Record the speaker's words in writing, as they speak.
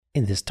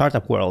in the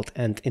startup world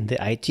and in the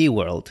IT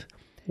world,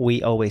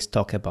 we always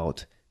talk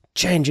about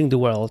changing the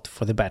world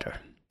for the better.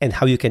 And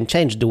how you can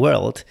change the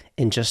world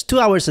in just 2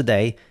 hours a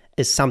day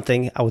is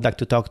something I would like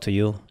to talk to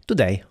you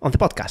today on the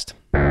podcast.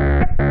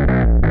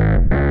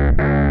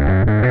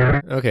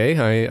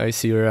 Okay, I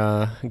see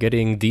you're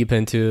getting deep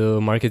into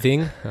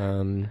marketing,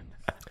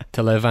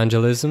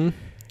 televangelism.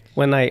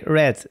 When I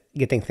read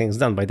Getting Things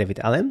Done by David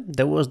Allen,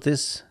 there was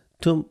this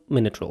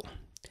 2-minute rule,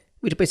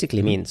 which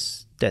basically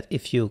means that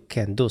if you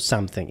can do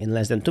something in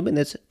less than 2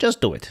 minutes,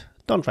 just do it.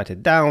 Don't write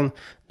it down.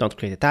 Don't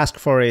create a task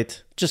for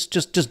it. Just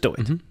do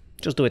it.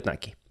 Just do it,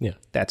 Nike. Yeah.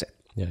 That's it.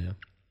 Yeah.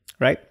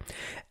 Right?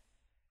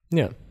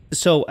 Yeah.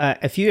 So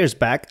a few years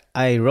back,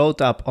 I wrote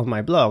up on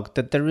my blog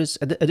that there is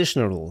an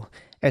additional rule,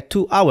 a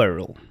 2-hour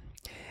rule,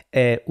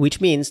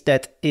 which means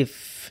that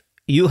if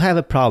you have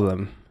a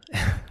problem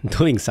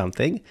doing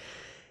something,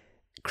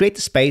 create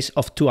a space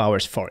of 2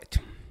 hours for it.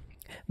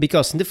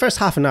 Because in the first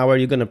half an hour,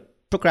 you're going to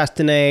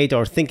procrastinate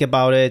or think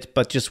about it,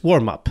 but just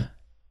warm up.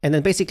 And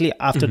then basically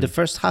after the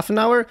first half an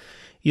hour,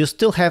 you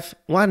still have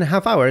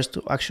 1.5 hours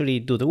to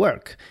actually do the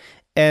work.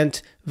 And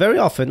very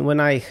often when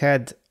I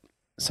had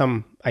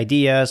some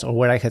ideas or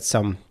where I had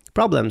some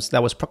problems that I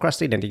was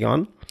procrastinating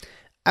on,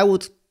 I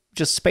would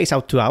just space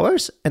out 2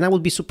 hours and I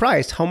would be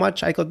surprised how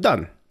much I got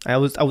done. I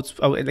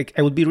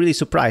would be really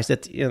surprised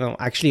that,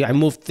 actually I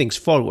moved things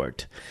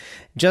forward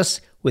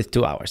just with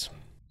 2 hours.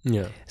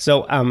 Yeah.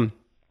 So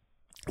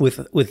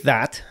with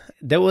that,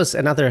 there was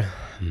another,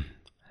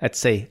 let's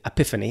say,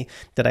 epiphany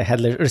that I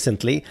had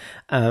recently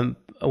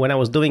when I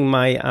was doing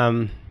my.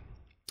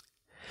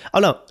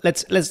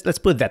 Let's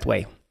put it that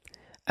way.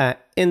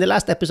 In the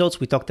last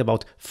episodes, we talked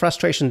about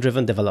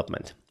frustration-driven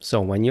development.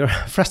 So when you're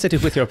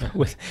frustrated with your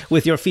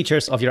with your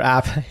features of your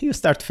app, you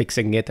start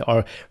fixing it,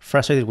 or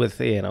frustrated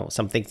with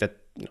some things that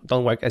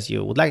don't work as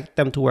you would like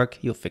them to work,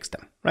 you fix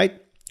them,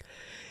 right?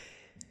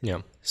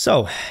 Yeah.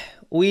 So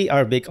we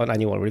are big on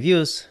annual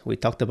reviews. We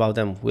talked about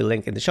them. We'll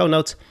link in the show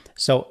notes.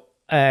 So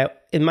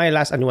in my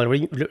last annual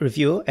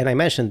review, and I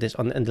mentioned this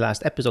in the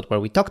last episode where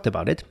we talked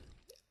about it,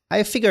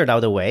 I figured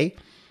out a way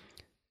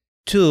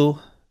to,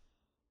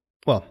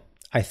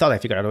 I thought I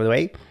figured out a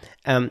way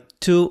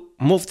to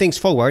move things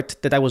forward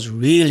that I was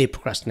really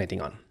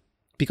procrastinating on.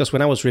 Because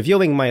when I was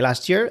reviewing my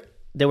last year,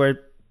 there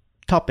were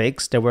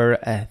topics, there were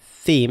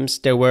themes,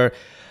 there were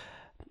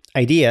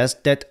ideas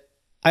that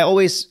I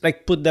always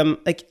put them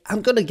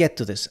I'm going to get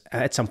to this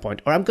at some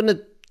point, or I'm going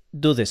to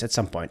do this at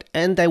some point,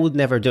 and I would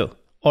never do,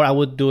 or I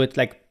would do it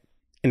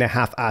in a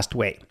half-assed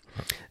way.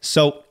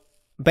 So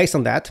based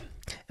on that,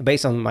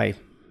 based on my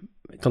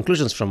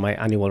conclusions from my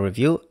annual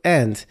review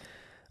and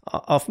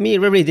of me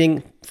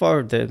rereading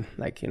for the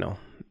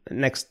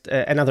next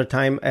another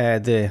time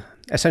the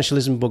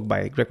Essentialism book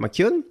by Greg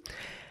McKeown,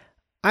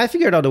 I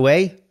figured out a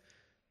way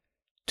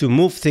to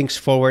move things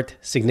forward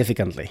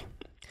significantly.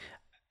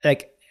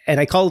 And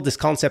I call this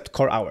concept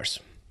core hours.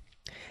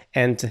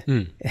 And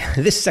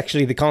this is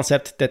actually the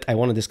concept that I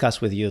want to discuss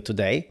with you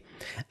today,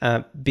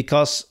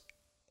 because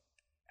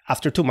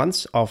after 2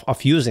 months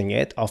of using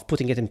it, of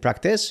putting it in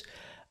practice,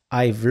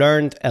 I've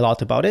learned a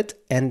lot about it,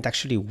 and it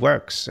actually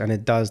works, and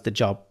it does the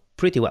job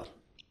pretty well.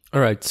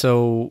 All right.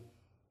 So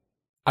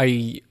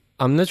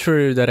I'm not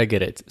sure that I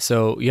get it.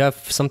 So you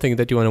have something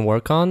that you want to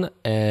work on,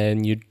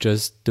 and you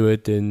just do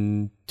it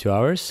in 2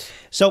 hours?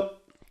 So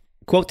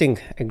quoting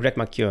Greg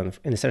McKeown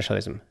in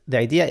Essentialism, the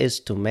idea is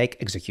to make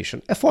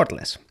execution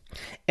effortless.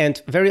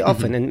 And very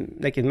often,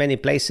 in many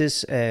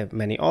places,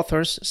 many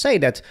authors say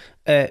that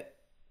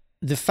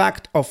the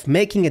fact of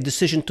making a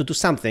decision to do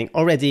something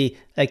already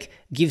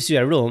gives you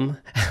a room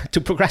to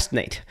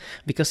procrastinate,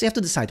 because you have to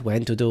decide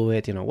when to do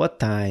it, what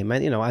time,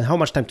 and and how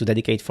much time to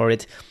dedicate for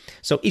it.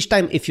 So each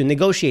time, if you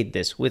negotiate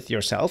this with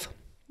yourself,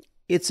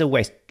 it's a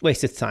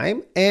wasted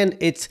time, and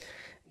it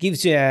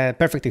gives you a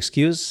perfect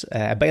excuse,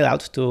 a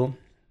bailout to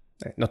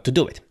not to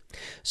do it.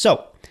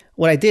 So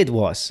what I did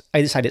was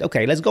I decided,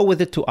 okay, let's go with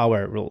the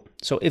 2-hour rule.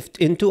 So if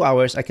in 2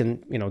 hours I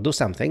can, do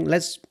something,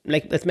 let's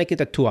make it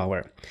a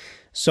 2-hour.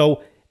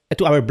 So a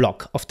 2-hour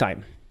block of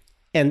time.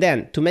 And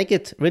then to make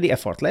it really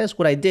effortless,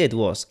 what I did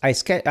was I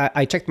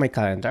checked my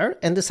calendar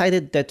and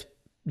decided that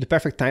the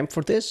perfect time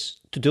for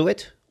this to do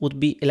it would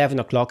be 11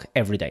 o'clock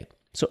every day.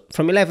 So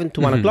from 11 to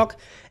 1 o'clock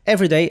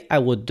every day, I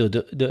would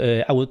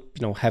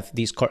do have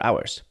these core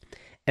hours.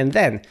 And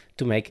then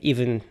to make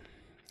even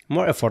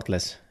more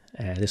effortless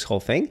this whole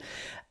thing,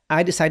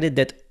 I decided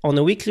that on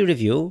a weekly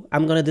review,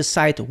 I'm going to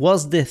decide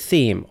what's the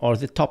theme or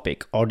the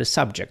topic or the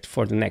subject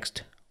for the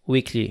next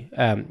weekly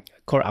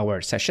core hour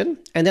session.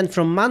 And then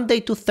from Monday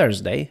to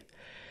Thursday,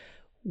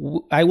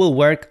 I will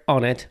work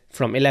on it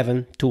from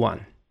 11 to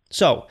 1.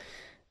 So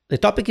the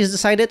topic is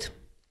decided,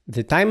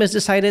 the time is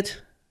decided,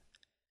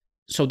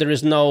 so there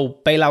is no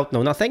bailout,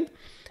 no nothing.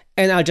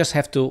 And I just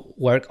have to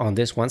work on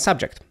this one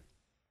subject.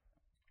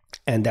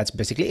 And that's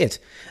basically it.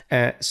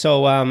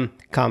 So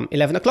come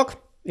 11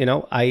 o'clock,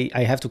 I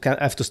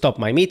have to stop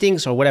my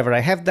meetings or whatever I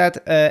have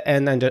that,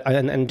 and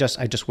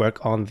I just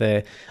work on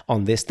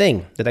this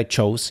thing that I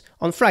chose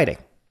on Friday.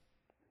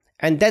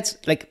 And that's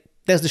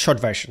that's the short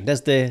version.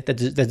 That's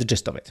the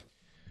gist of it.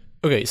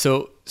 Okay,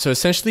 so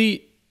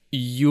essentially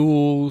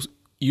you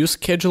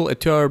schedule a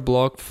 2-hour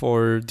block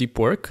for deep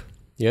work.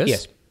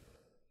 Yes.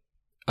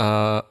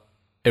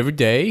 Every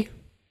day,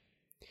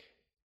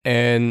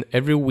 and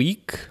every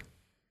week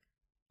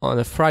on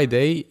a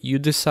Friday you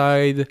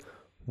decide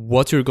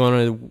what you're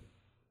gonna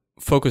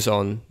focus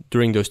on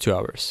during those 2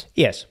 hours.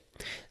 Yes.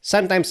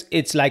 Sometimes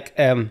it's like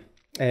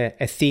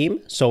a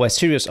theme, so a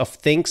series of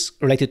things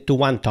related to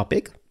one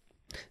topic.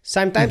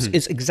 Sometimes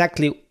it's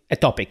exactly a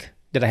topic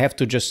that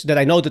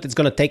I know that it's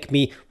going to take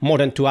me more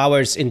than 2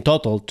 hours in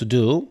total to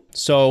do.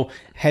 So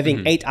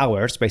having 8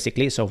 hours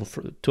basically, so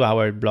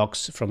 2-hour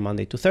blocks from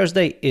Monday to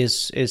Thursday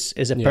is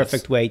a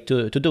perfect way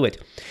to do it.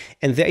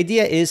 And the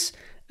idea is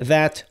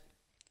that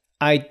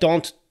I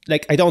don't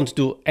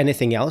do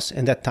anything else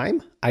in that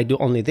time. I do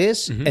only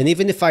this. And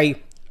even if I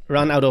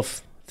run out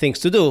of things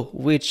to do,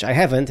 which I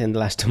haven't in the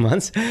last 2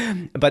 months,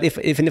 but if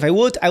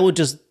I would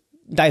just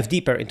dive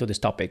deeper into this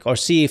topic or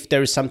see if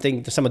there is some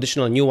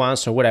additional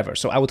nuance or whatever.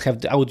 So I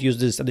would use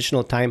this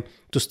additional time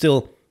to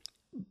still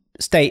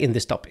stay in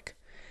this topic.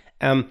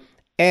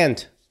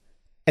 And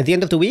at the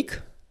end of the week,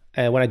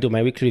 when I do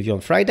my weekly review on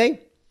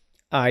Friday,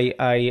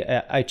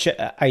 I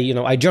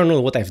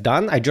journal what I've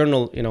done. I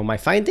journal, my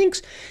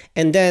findings,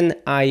 and then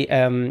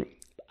I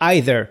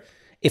either,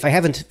 if I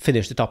haven't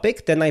finished the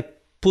topic, then I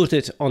put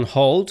it on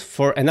hold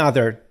for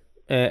another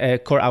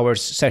core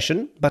hours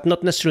session, but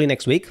not necessarily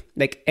next week,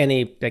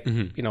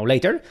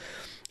 later.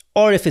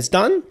 Or if it's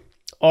done,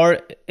 or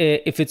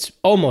if it's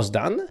almost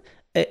done,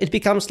 it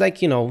becomes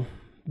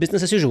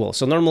business as usual.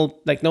 So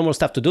normal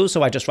stuff to do.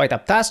 So I just write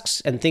up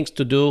tasks and things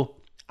to do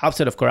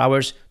outside of core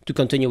hours to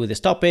continue with this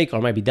topic, or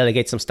maybe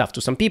delegate some stuff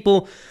to some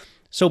people.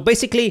 So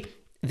basically,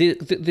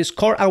 this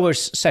core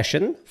hours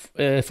session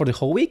for the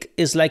whole week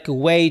is like a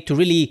way to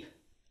really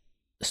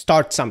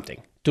start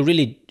something, to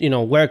really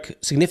work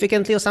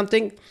significantly on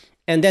something,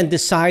 and then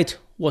decide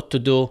what to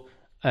do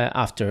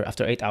after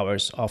 8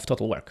 hours of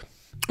total work.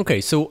 Okay,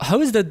 so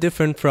how is that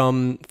different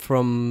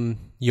from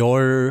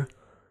your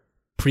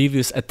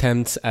previous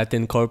attempts at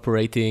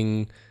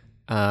incorporating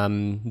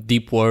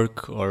deep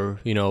work or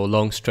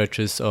long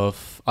stretches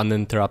of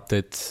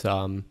uninterrupted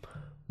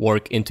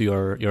work into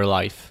your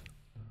life?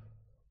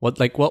 What's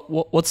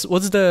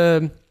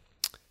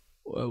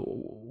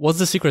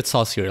the secret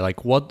sauce here?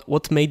 Like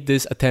what made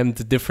this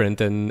attempt different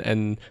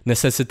and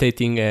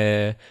necessitating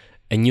a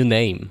new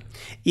name?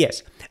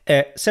 Yes,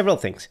 several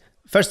things.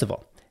 First of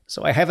all,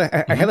 so I have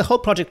a whole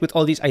project with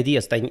all these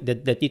ideas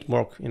that need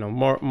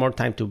more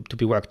time to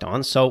be worked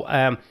on. So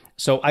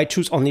I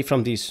choose only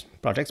from these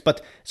projects.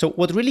 But so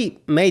what really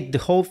made the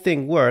whole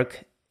thing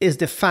work is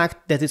the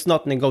fact that it's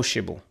not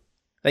negotiable.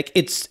 Like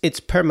it's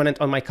permanent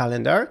on my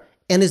calendar,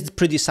 and it's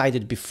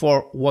pre-decided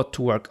before what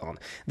to work on.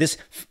 This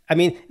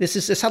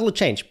is a subtle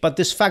change, but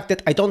this fact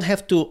that I don't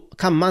have to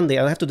come Monday,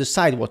 I don't have to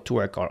decide what to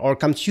work on, or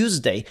come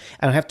Tuesday,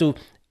 I don't have to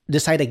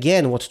decide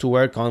again what to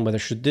work on, whether I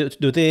should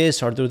do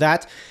this or do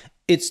that.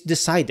 It's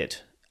decided.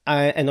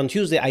 And on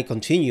Tuesday, I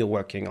continue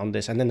working on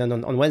this. And then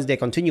on Wednesday, I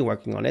continue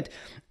working on it.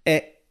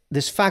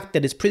 This fact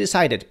that it's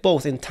pre-decided,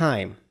 both in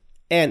time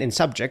and in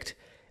subject,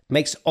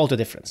 makes all the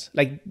difference.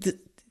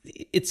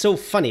 It's so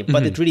funny,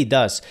 but it really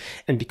does.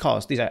 And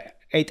because these are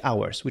 8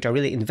 hours, which I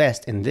really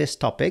invest in this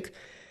topic,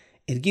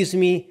 it gives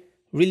me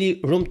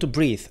really room to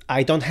breathe.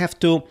 I don't have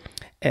to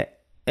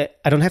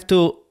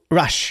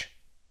rush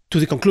to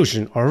the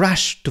conclusion or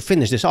rush to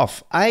finish this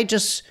off. I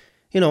just,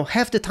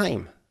 have the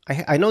time.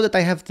 I know that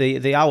I have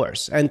the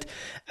hours. And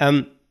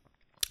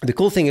the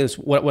cool thing is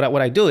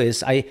what I do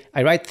is I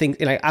write things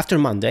after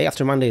Monday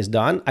is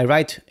done. I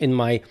write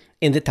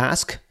in the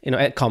task,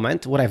 a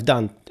comment what I've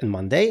done on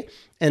Monday,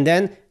 and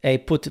then I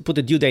put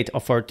the due date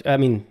of I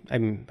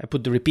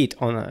put the repeat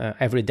on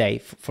every day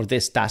for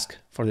this task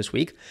for this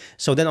week.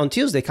 So then on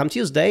Tuesday,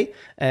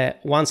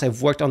 once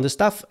I've worked on the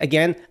stuff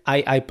again,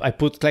 I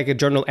put like a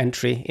journal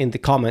entry in the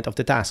comment of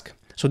the task.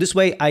 So this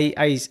way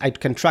I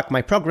can track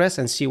my progress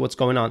and see what's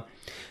going on.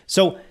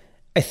 So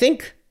I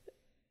think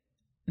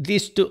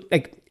these two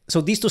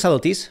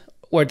subtleties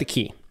were the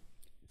key: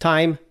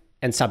 time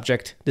and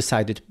subject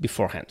decided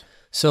beforehand.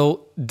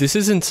 So this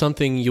isn't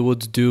something you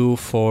would do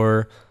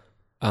for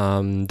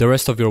the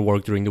rest of your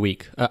work during the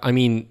week.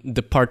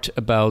 The part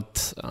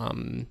about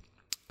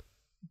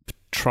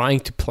trying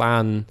to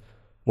plan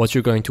what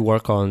you're going to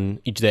work on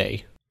each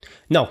day.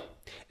 No,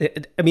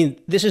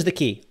 this is the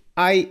key.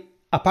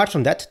 Apart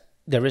from that,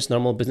 there is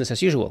normal business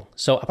as usual.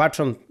 So apart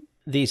from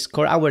these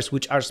core hours,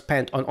 which are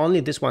spent on only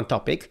this one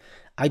topic,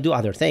 I do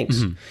other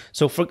things.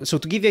 So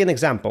to give you an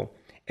example,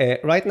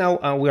 right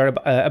now we are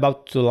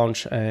about to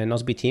launch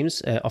Nozbe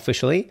Teams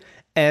officially,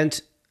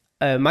 and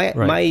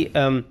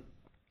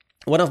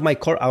one of my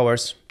core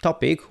hours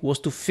topic was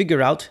to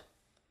figure out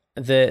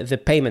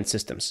the payment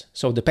systems.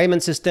 So the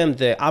payment system,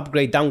 the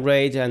upgrade,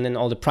 downgrade, and then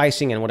all the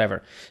pricing and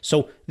whatever.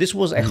 So this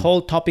was a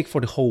whole topic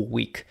for the whole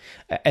week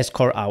as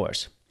core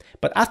hours.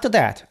 But after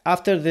that,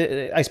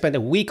 I spent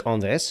a week on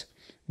this,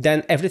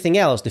 then everything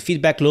else, the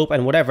feedback loop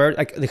and whatever,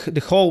 like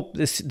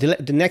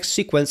the next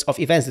sequence of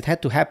events that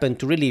had to happen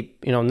to really,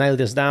 nail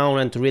this down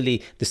and to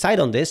really decide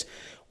on this,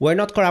 were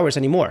not core hours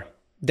anymore.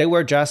 They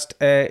were just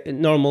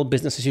normal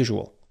business as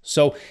usual.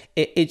 So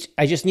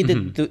I just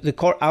needed the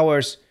core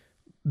hours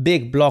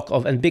big block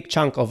of and big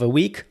chunk of a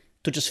week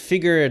to just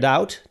figure it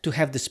out, to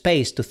have the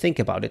space to think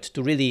about it,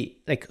 to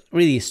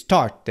really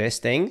start this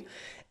thing.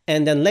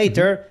 And then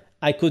later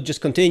I could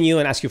just continue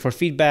and ask you for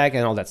feedback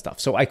and all that stuff.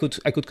 So I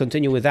could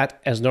continue with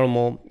that as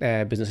normal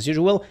business as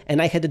usual.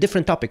 And I had a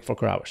different topic for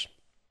core hours.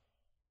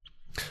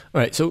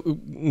 All right. So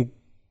a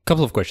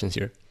couple of questions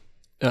here.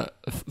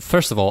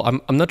 First of all,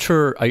 I'm not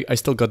sure I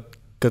still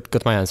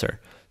got my answer.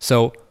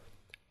 So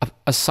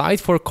aside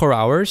for core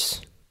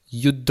hours,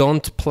 you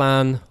don't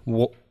plan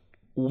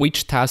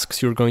which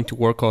tasks you're going to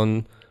work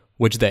on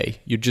which day.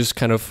 You just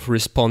kind of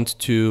respond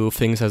to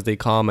things as they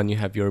come, and you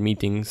have your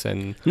meetings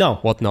and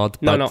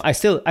whatnot. No. I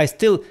still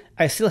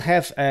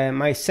have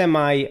my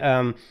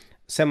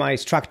semi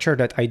structure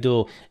that I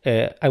do.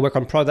 I work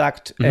on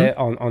product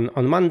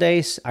on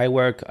Mondays. I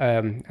work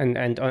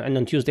and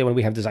on Tuesday when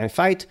we have design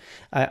fight,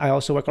 I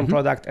also work on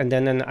product, and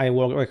then I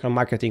work on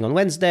marketing on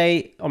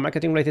Wednesday, on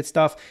marketing related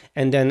stuff,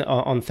 and then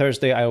on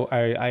Thursday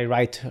I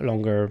write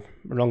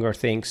longer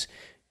things.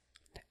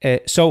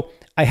 So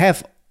I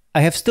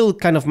have still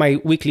kind of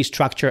my weekly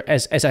structure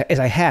as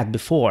I had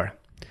before.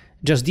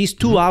 Just these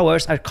 2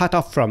 hours are cut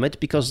off from it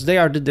because they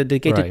are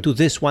dedicated to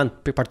this one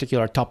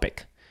particular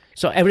topic.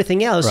 So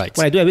everything else,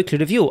 when I do a weekly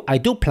review, I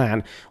do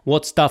plan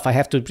what stuff I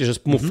have to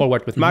just move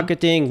forward with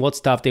marketing, what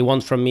stuff they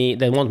want from me.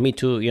 They want me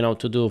to,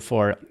 to do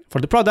for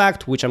the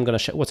product, which I'm gonna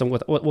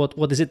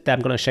what is it that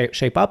I'm gonna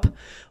shape up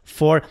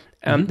for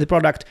the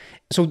product.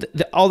 So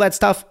all that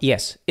stuff,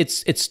 yes,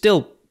 it's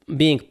still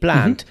being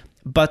planned,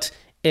 but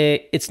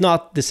it's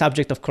not the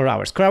subject of core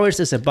hours. Core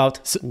hours is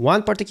about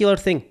one particular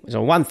thing,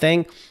 so one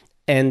thing,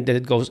 and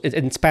then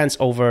it spans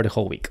over the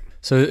whole week.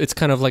 So it's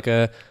kind of like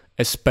a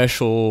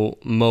special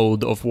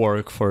mode of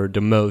work for the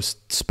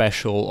most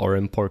special or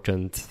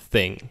important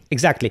thing.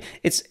 Exactly.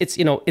 It's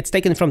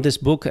taken from this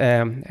book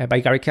by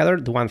Gary Keller,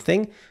 The One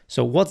Thing.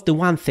 So what's the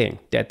one thing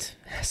that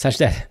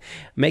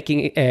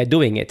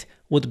doing it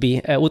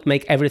would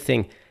make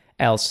everything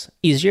else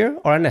easier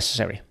or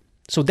unnecessary?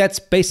 So that's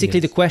basically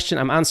the question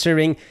I'm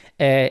answering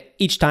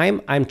each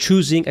time I'm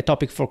choosing a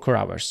topic for core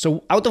hours.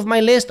 So out of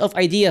my list of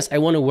ideas I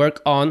want to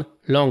work on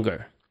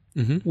longer,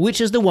 which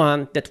is the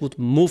one that would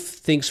move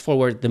things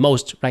forward the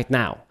most right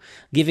now,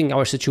 given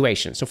our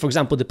situation. So for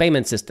example, the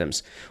payment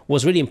systems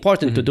was really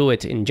important to do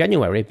it in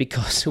January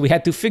because we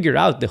had to figure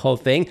out the whole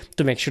thing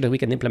to make sure that we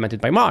can implement it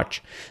by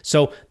March.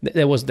 So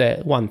there was the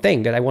one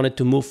thing that I wanted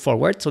to move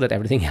forward so that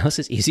everything else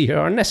is easier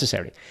or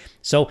necessary.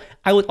 So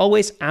I would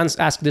always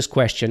ask this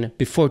question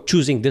before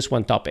choosing this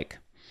one topic.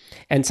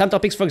 And some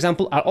topics, for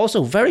example, are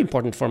also very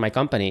important for my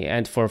company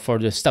and for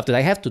the stuff that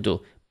I have to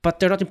do, but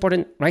they're not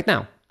important right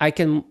now. I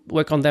can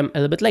work on them a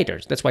little bit later.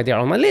 That's why they are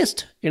on my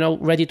list,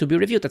 ready to be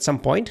reviewed at some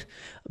point,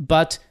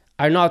 but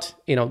are not,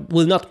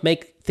 will not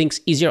make things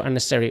easier or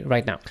unnecessary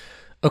right now.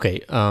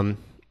 Okay,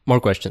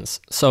 more questions.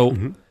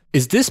 So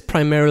is this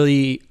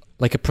primarily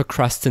like a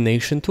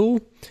procrastination tool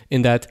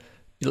in that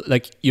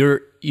like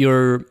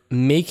you're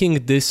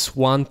making this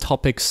one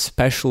topic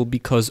special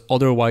because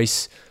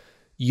otherwise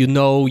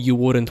you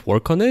wouldn't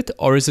work on it?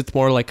 Or is it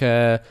more like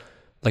a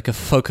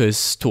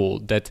focus tool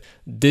that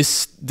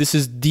this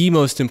is the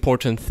most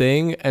important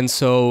thing, and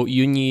so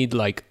you need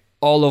like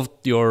all of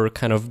your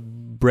kind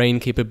of brain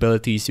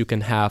capabilities you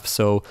can have,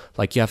 so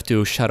like you have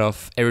to shut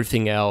off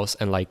everything else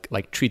and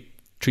like treat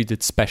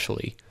it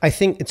specially? I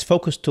think it's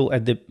focus tool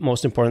at the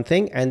most important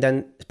thing, and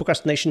then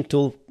procrastination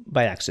tool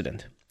by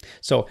accident.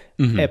 So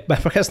by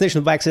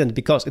procrastination by accident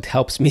because it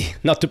helps me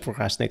not to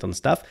procrastinate on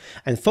stuff,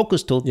 and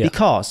focus tool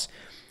because,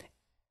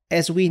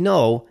 as we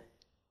know,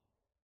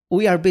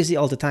 we are busy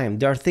all the time.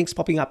 There are things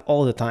popping up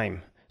all the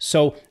time.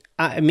 So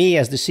me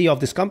as the CEO of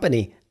this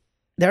company,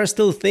 there are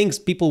still things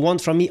people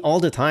want from me all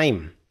the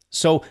time.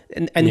 So,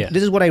 and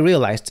this is what I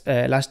realized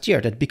last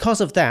year, that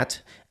because of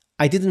that,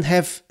 I didn't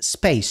have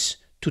space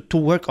to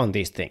work on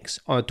these things,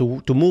 or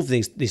to move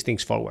these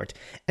things forward.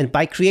 And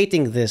by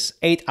creating this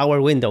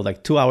 8-hour window,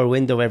 like 2-hour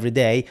window every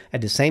day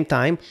at the same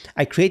time,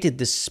 I created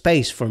this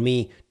space for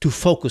me to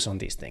focus on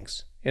these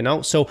things.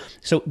 So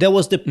that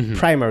was the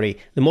primary,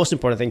 the most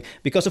important thing,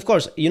 because of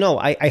course,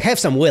 I have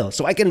some will,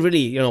 so I can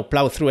really,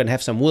 plow through and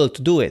have some will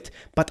to do it,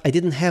 but I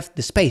didn't have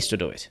the space to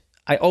do it.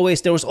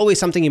 There was always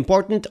something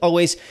important. I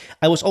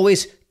was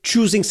always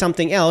choosing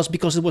something else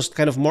because it was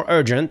kind of more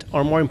urgent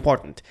or more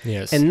important.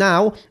 Yes. And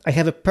now I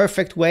have a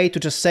perfect way to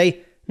just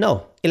say,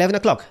 no, 11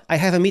 o'clock, I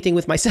have a meeting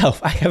with myself.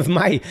 I have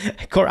my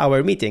core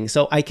hour meeting,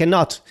 so I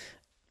cannot,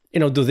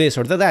 do this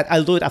or that.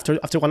 I'll do it after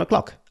 1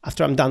 o'clock,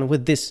 after I'm done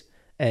with this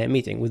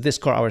meeting, with this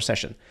core hour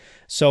session.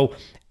 So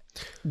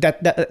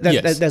that's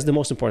the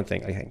most important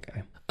thing, I think.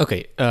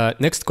 Okay,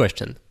 next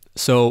question.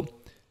 So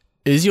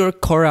is your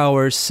core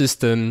hour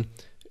system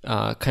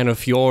kind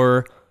of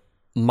your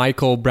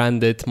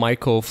Michael-branded,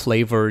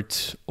 Michael-flavored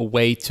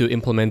way to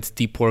implement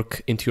deep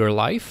work into your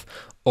life?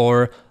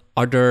 Or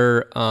are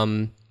there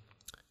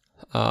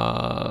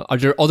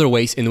other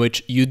ways in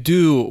which you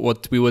do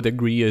what we would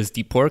agree is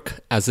deep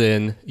work, as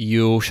in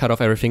you shut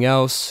off everything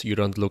else, you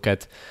don't look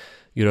at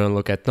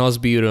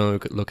Nozbe, you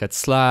don't look at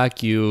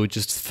Slack, you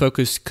just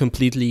focus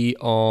completely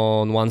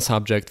on one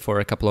subject for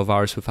a couple of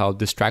hours without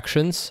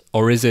distractions?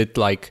 Or is it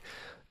like,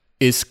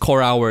 is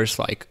core hours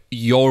like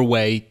your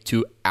way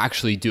to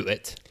actually do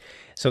it?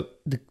 So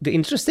the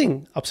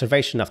interesting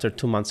observation after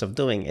 2 months of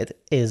doing it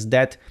is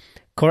that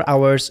core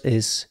hours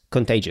is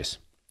contagious.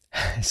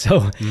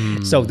 So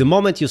the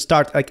moment you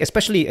start, like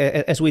especially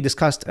as we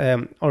discussed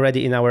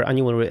already in our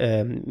annual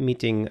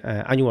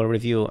annual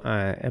review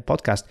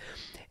podcast,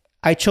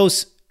 I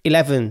chose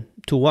 11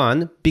 to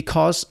 1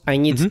 because I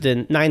need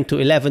the 9 to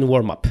 11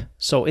 warm up.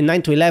 So in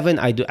 9 to 11,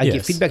 I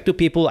give feedback to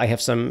people. I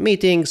have some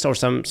meetings or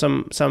some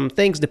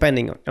things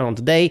depending on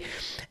the day.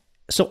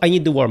 So I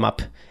need the warm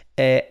up.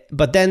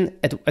 But then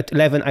at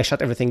 11, I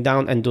shut everything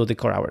down and do the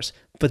core hours.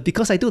 But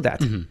because I do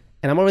that,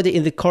 and I'm already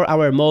in the core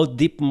hour mode,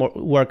 deep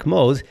work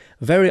mode,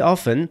 very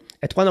often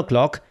at 1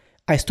 o'clock,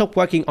 I stop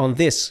working on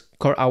this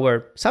core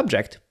hour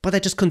subject, but I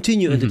just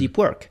continue in the deep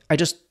work. I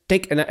just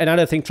take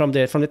another thing from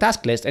the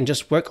task list and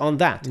just work on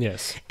that.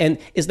 Yes. And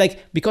it's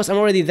like, because I'm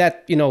already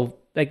that,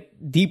 like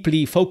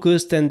deeply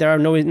focused and there are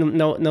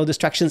no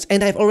distractions,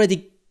 and I've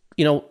already,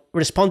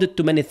 responded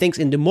to many things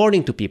in the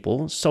morning to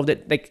people, so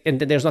that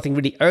and there's nothing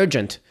really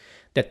urgent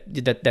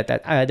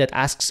that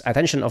asks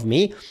attention of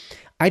me.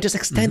 I just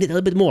extend it a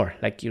little bit more,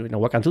 like,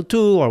 work until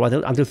 2 or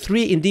until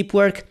 3 in deep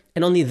work.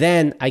 And only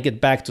then I get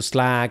back to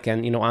Slack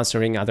and,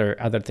 answering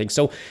other things.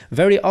 So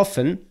very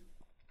often,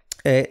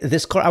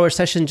 this core hour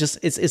session just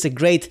is a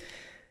great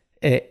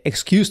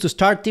excuse to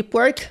start deep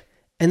work,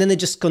 and then it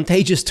just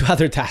contagious to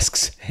other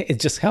tasks. It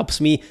just helps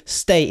me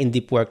stay in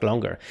deep work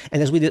longer.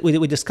 And as we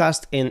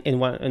discussed in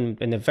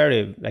a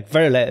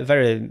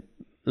very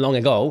long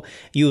ago,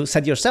 you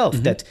said yourself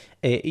that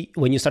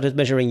when you started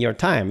measuring your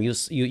time,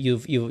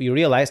 you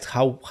realized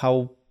how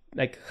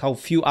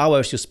few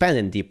hours you spend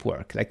in deep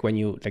work, like when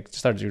you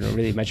started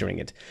really measuring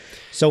it.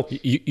 So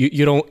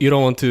you don't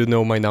want to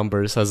know my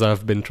numbers, as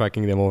I've been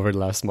tracking them over the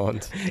last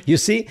month. You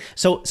see,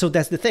 so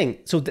that's the thing.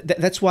 So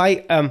that's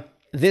why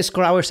this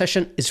core hour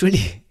session is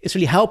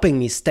really helping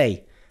me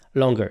stay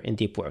longer in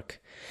deep work.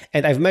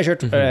 And I've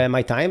measured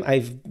my time.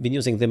 I've been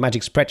using the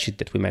magic spreadsheet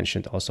that we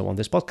mentioned also on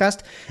this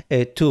podcast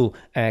to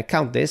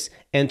count this.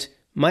 And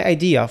my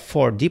idea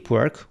for deep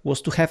work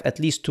was to have at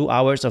least 2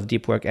 hours of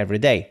deep work every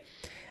day.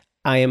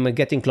 I am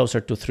getting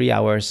closer to 3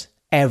 hours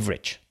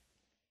average,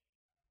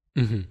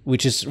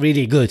 which is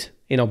really good.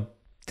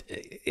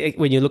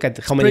 When you look at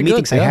how many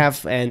meetings I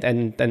have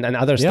and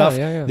other stuff,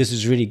 this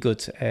is really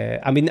good.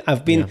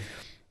 I've been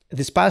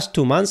this past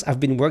 2 months, I've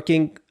been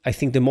working, I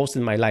think, the most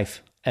in my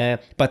life.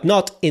 But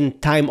not in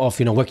time of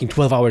working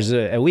 12 hours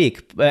a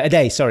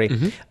day. Sorry,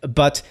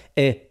 but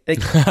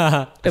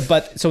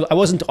but so I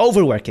wasn't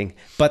overworking.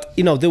 But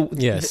the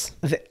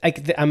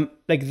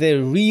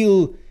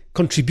real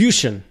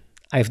contribution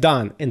I've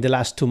done in the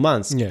last 2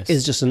 months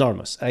is just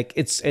enormous. Like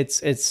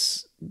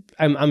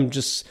I'm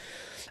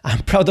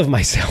proud of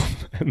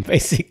myself,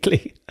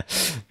 basically.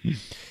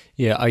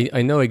 Yeah,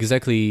 I know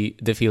exactly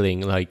the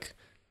feeling. Like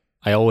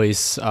I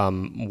always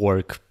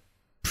work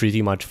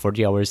pretty much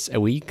 40 hours a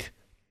week.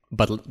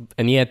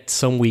 And yet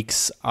some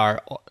weeks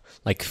are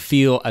like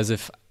feel as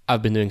if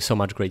I've been doing so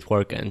much great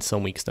work, and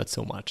some weeks not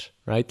so much,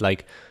 right?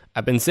 Like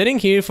I've been sitting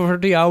here for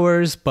 30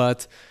 hours,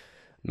 but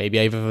maybe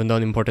I've even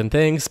done important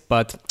things,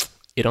 but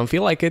you don't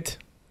feel like it,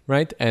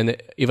 right? And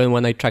even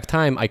when I track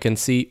time, I can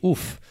see,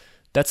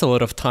 that's a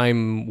lot of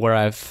time where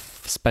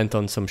I've spent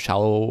on some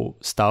shallow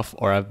stuff,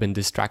 or I've been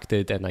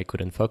distracted and I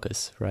couldn't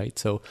focus, right?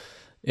 So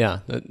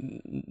yeah,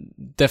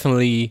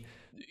 definitely,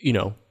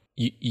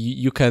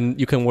 you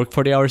can work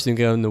 40 hours, you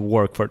can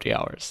work 40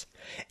 hours.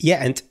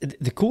 Yeah, and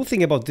the cool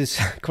thing about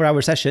this core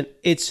hour session,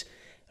 it's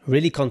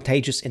really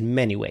contagious in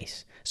many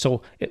ways.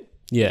 So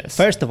yes,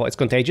 first of all, it's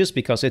contagious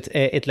because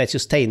it lets you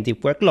stay in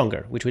deep work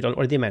longer, which we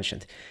already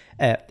mentioned.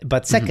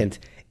 But second,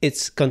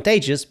 it's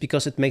contagious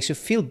because it makes you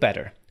feel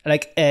better.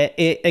 Like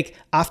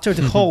after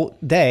the whole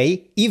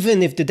day,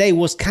 even if the day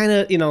was kind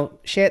of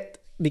shit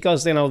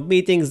because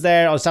meetings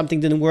there or something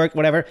didn't work,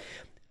 whatever,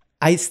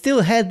 I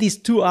still had these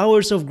 2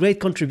 hours of great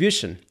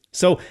contribution.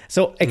 So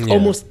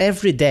almost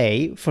every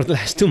day for the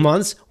last 2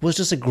 months was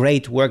just a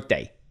great work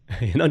day,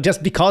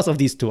 just because of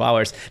these 2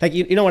 hours. Like,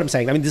 you know what I'm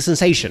saying? I mean, the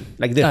sensation,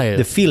 like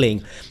the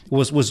feeling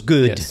was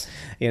good. Yes.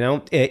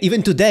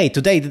 Even today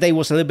the day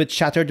was a little bit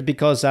shattered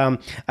because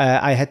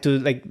I had to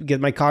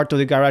get my car to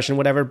the garage and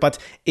whatever. But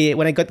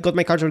when I got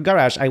my car to the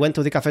garage, I went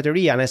to the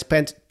cafeteria and I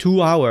spent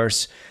 2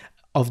 hours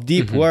of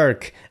deep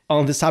work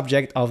on the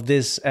subject of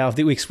this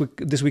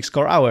week's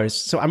core hours.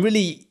 So I'm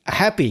really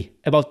happy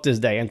about this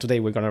day. And today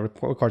we're going to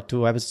record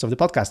 2 episodes of the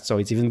podcast, so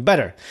it's even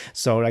better.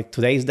 So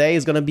today's day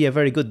is going to be a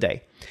very good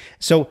day.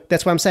 So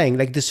that's what I'm saying.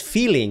 This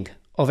feeling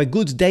of a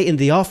good day in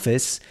the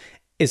office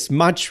is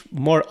much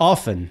more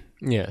often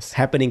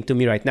happening to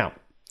me right now.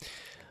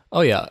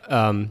 Oh yeah.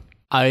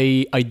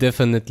 I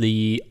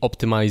definitely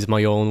optimize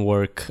my own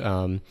work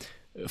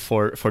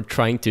for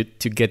trying to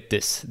get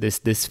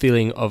this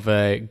feeling of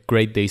a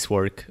great day's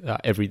work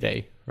every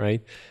day,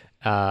 right?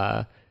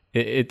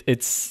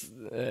 It's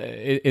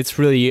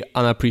really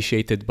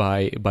unappreciated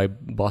by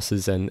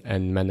bosses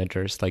and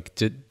managers. Like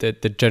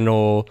the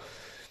general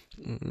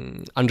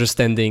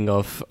understanding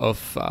of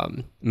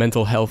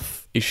mental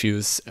health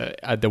issues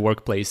at the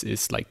workplace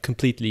is like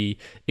completely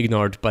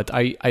ignored. But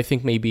I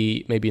think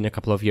maybe in a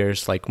couple of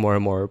years, like more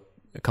and more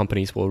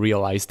companies will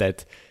realize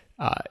that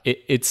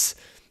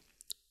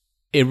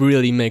it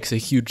really makes a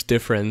huge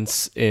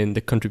difference in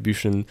the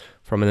contribution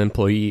from an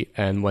employee,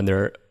 and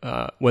whether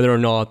or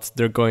not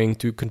they're going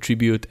to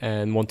contribute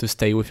and want to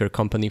stay with your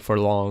company for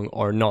long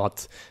or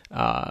not,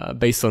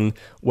 based on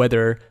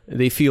whether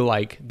they feel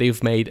like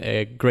they've made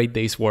a great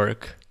day's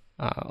work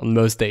on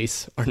most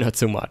days or not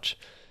so much.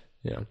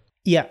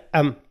 Yeah.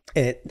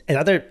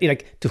 Another,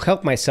 like, to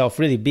help myself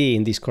really be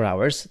in these core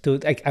hours, to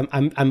like,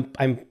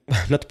 I'm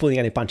not pulling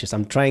any punches.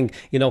 I'm trying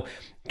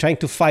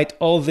to fight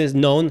all these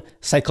known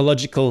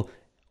psychological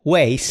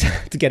ways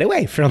to get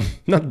away from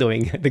not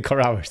doing the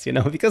core hours,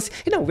 because,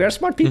 we are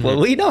smart people.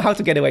 Mm-hmm. We know how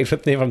to get away from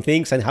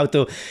things and how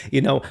to,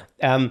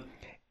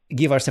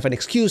 give ourselves an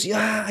excuse.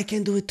 Yeah, I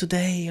can't do it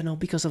today,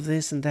 because of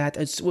this and that.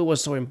 It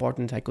was so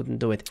important, I couldn't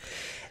do it.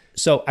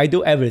 So I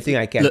do everything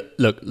I can.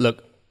 Look.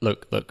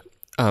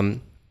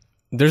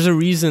 There's a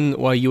reason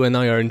why you and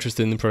I are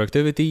interested in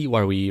productivity,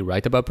 why we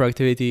write about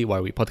productivity, why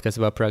we podcast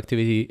about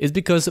productivity, is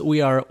because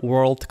we are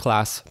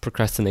world-class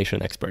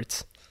procrastination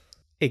experts.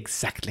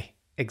 Exactly.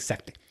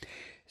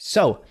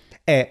 So,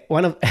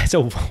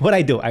 what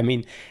I do,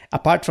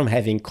 apart from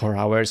having core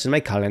hours in my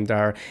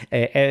calendar,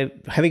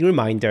 having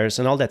reminders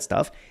and all that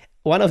stuff,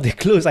 one of the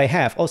clues I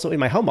have also in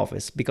my home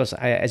office, because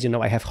as you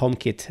know, I have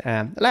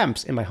HomeKit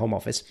lamps in my home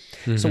office.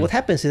 Mm-hmm. So what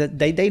happens is that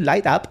they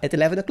light up at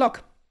 11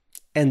 o'clock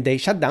and they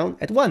shut down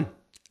at 1.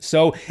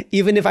 So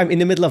even if I'm in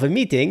the middle of a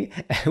meeting,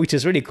 which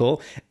is really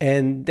cool,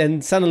 and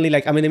then suddenly,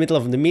 like, I'm in the middle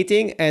of the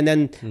meeting and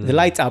then the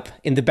lights up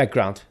in the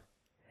background.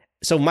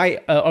 So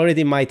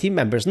already my team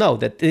members know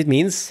that it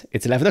means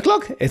it's 11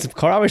 o'clock, it's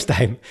core hours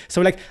time. So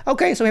we're like,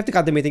 okay, so we have to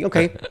cut the meeting.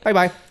 Okay,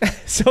 bye-bye.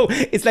 So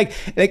it's like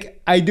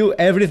I do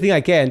everything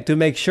I can to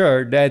make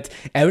sure that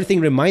everything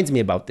reminds me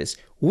about this,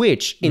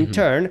 which in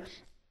turn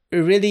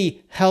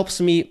really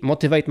helps me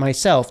motivate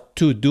myself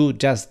to do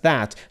just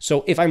that.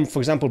 So if I'm, for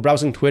example,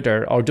 browsing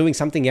Twitter or doing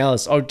something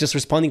else or just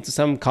responding to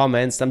some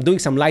comments, I'm doing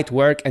some light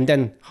work and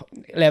then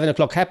 11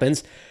 o'clock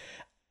happens,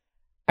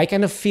 I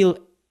kind of feel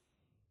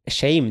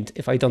ashamed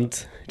if I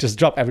don't just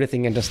drop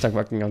everything and just start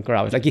working on core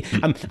hours. Like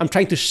I'm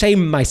trying to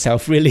shame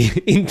myself really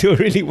into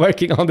really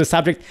working on the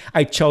subject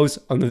I chose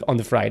on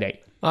the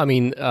Friday.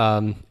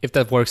 If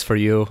that works for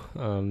you,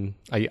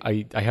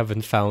 I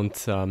haven't found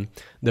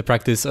the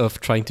practice of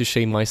trying to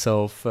shame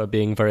myself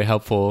being very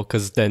helpful,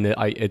 because then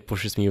it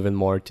pushes me even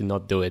more to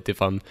not do it if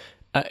I'm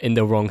in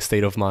the wrong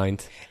state of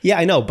mind. Yeah,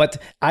 I know,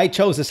 but I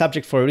chose the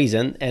subject for a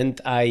reason,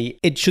 and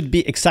it should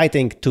be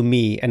exciting to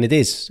me, and it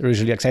is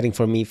usually exciting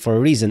for me for a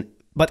reason.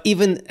 But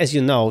even, as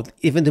you know,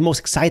 even the most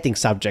exciting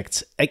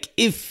subjects,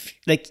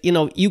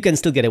 you can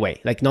still get away,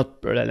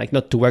 not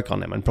to work on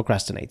them and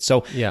procrastinate.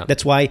 So yeah,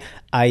 that's why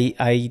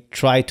I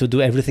try to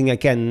do everything I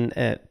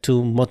can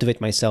to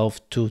motivate myself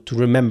to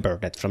remember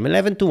that from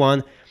 11 to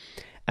 1,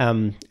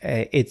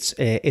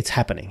 it's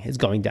happening, it's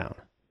going down.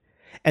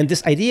 And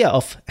this idea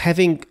of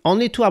having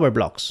only 2-hour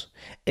blocks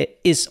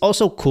is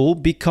also cool,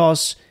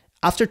 because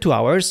after 2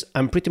 hours,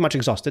 I'm pretty much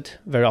exhausted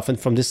very often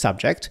from this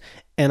subject.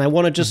 And I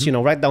want to just,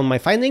 write down my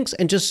findings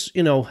and just,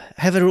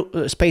 have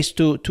a space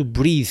to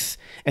breathe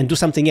and do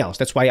something else.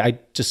 That's why I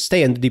just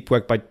stay in deep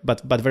work,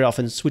 but very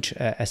often switch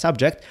a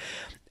subject.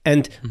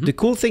 And the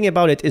cool thing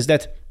about it is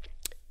that,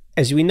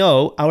 as we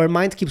know, our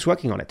mind keeps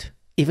working on it,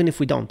 even if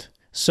we don't.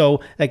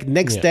 So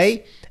next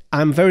day,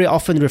 I'm very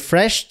often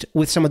refreshed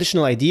with some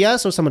additional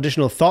ideas or some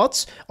additional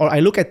thoughts, or I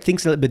look at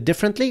things a little bit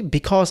differently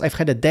because I've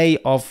had a day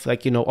of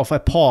of a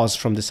pause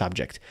from the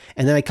subject,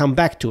 and then I come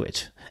back to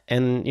it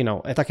and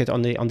attack it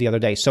on the other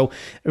day. So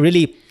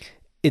really,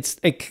 it's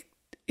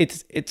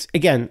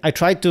again, I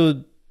try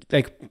to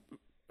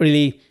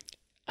really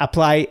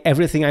apply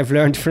everything I've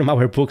learned from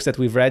our books that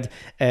we've read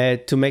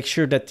to make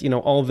sure that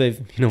all the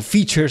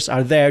features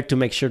are there to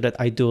make sure that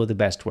I do the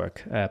best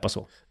work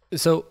possible.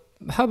 So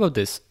how about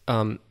this?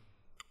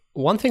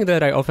 One thing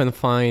that I often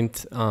find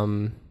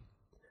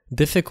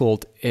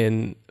difficult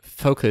in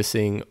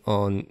focusing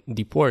on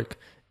deep work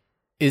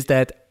is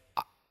that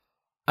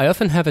I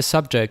often have a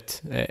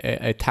subject,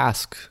 a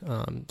task,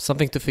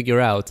 something to figure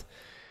out,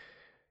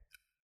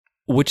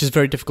 which is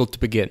very difficult to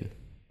begin,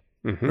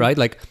 right?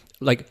 Like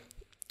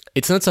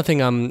it's not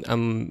something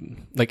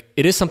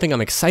it is something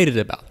I'm excited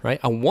about, right?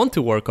 I want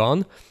to work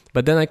on,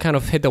 but then I kind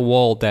of hit a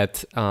wall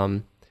that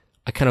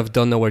I kind of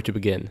don't know where to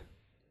begin.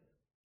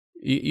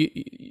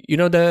 You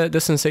know the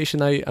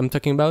sensation I'm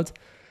talking about?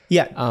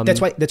 Yeah,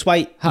 that's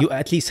why you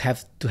at least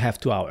have to have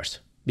 2 hours,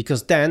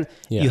 because then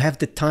you have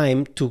the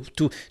time to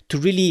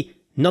really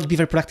not be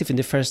very productive in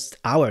the first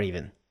hour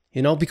even.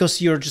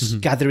 because you're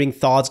just gathering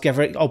thoughts,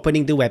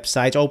 opening the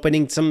website,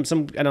 opening some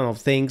I don't know,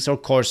 things or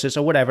courses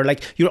or whatever.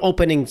 Like you're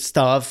opening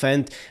stuff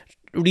and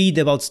read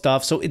about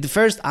stuff. So the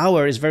first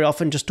hour is very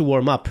often just to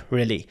warm up,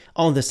 really,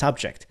 on the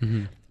subject.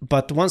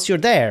 But once you're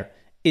there,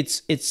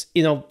 it's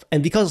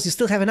and because you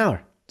still have an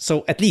hour,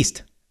 so at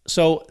least,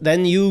 so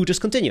then you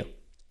just continue.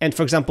 And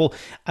for example,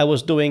 I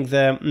was doing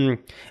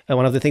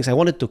one of the things I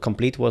wanted to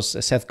complete was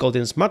Seth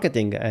Godin's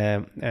marketing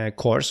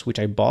course, which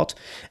I bought.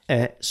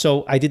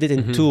 So I did it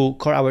in 2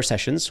 core hour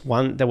sessions.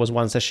 There was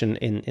one session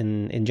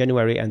in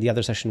January and the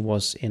other session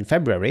was in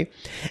February.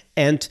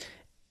 And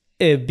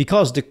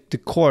because the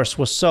course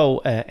was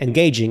so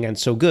engaging and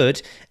so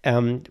good,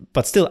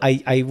 but still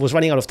I was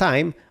running out of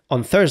time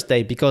on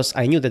Thursday because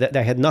I knew that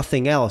I had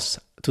nothing else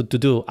to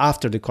do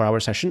after the core hour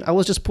session. I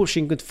was just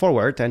pushing it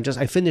forward and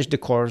I finished the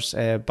course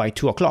by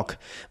 2:00,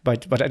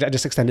 but I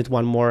just extended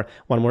one more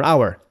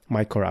hour,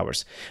 my core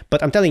hours.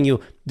 But I'm telling you,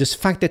 this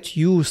fact that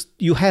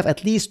you have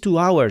at least 2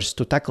 hours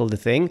to tackle the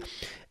thing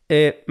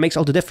makes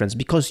all the difference,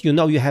 because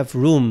you have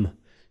room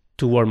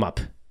to warm up.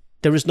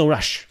 There is no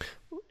rush.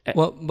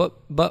 Well,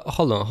 but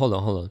hold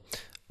on.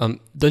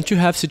 Don't you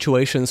have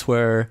situations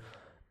where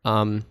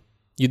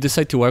you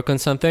decide to work on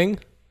something,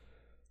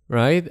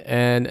 right?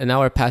 And an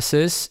hour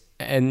passes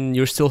and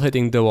you're still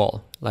hitting the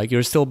wall. Like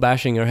you're still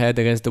bashing your head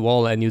against the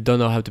wall and you don't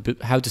know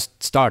how to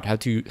start, how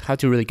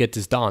to really get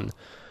this done,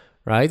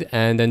 right?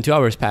 And then 2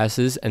 hours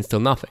passes and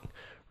still nothing,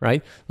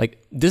 right?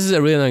 Like this is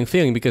a really annoying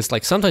feeling, because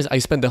like sometimes I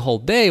spend the whole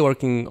day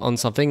working on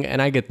something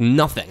and I get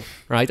nothing,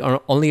 right?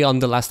 Or only on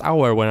the last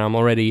hour when I'm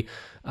already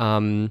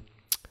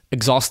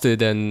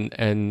exhausted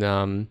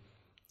and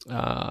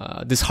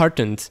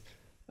disheartened,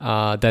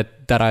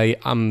 that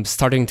I'm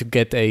starting to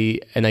get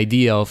an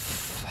idea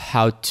of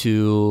how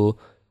to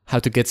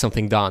get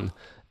something done.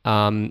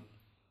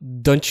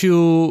 Don't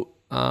you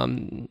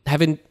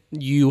haven't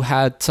you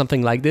had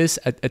something like this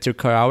at your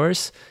core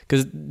hours?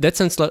 Because that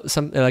sounds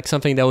like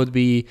something that would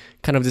be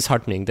kind of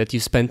disheartening, that you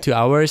spent 2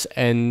 hours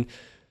and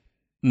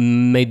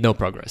made no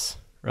progress,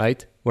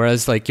 right?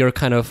 Whereas like your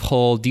kind of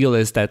whole deal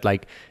is that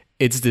like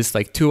it's this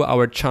like 2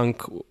 hour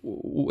chunk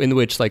in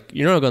which like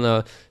you're not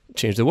gonna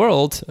change the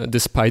world,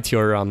 despite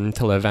your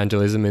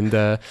televangelism in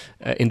the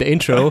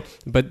intro,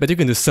 but you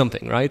can do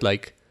something, right?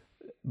 Like,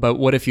 but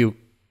what if you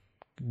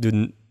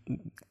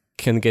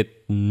can get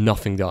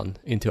nothing done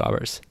in 2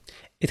 hours?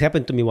 It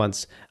happened to me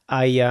once.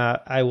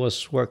 I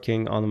was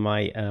working on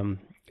my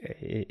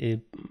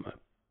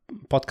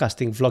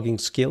podcasting vlogging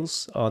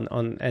skills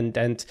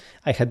and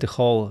I had the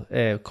whole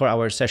core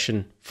hour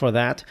session for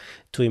that,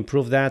 to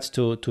improve that,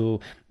 to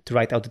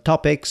write out the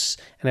topics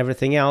and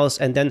everything else.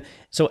 And then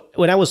so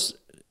when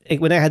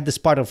I had this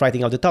part of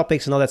writing out the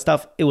topics and all that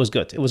stuff, it was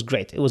good. It was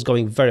great. It was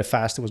going very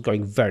fast. It was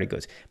going very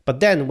good. But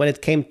then when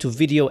it came to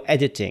video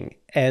editing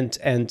and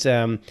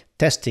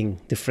testing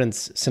different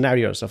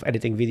scenarios of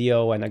editing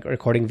video and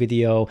recording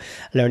video,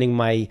 learning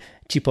my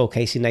cheapo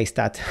Casey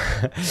Neistat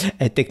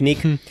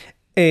technique,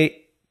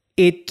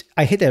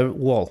 I hit a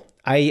wall.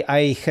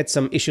 I had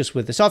some issues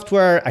with the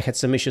software. I had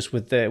some issues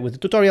with the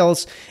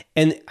tutorials,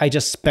 and I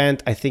just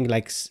spent, I think,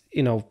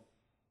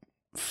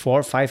 4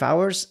 or 5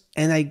 hours,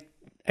 and I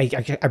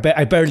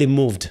barely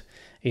moved,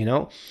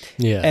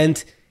 Yeah.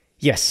 And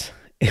yes,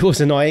 it was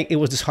annoying. It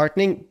was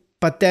disheartening.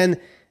 But then,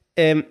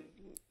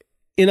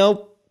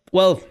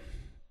 well,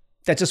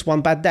 that's just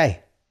one bad day.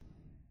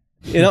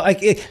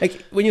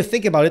 Like when you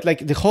think about it,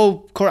 like the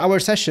whole core hour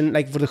session,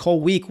 like for the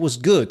whole week was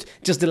good.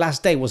 Just the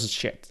last day was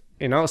shit.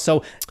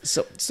 So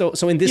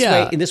in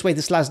this way,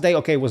 this last day,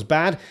 okay, was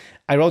bad.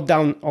 I wrote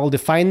down all the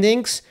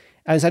findings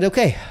and I said,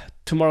 okay,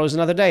 tomorrow is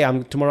another day.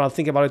 Tomorrow I'll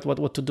think about it,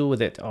 what to do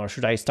with it, or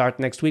should I start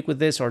next week with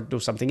this, or do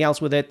something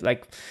else with it?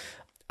 Like,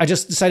 I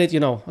just decided,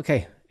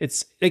 okay,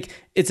 it's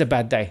a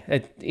bad day.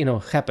 It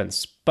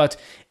happens. But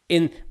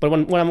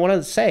what I want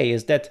to say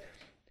is that,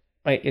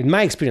 in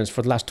my experience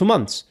for the last 2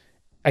 months,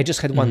 I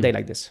just had one day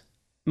like this.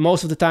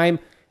 Most of the time,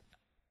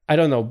 I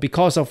don't know,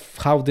 because of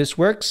how this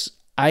works,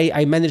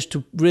 I managed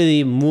to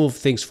really move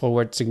things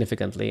forward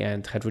significantly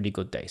and had really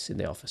good days in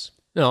the office.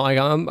 No,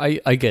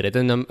 I get it,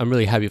 and I'm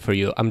really happy for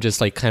you. I'm just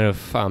like kind of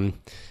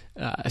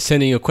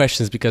sending you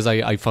questions because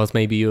I thought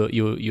maybe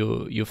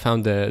you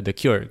found the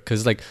cure.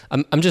 Because like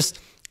I'm just,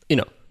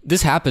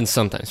 this happens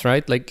sometimes,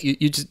 right? Like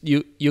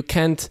you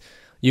can't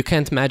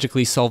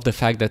magically solve the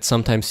fact that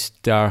sometimes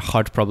there are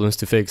hard problems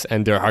to fix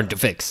and they're hard to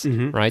fix,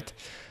 right?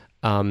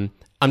 I'm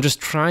just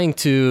trying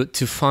to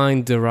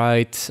find the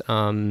right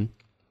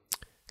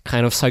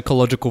kind of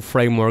psychological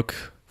framework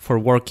for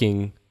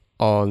working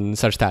on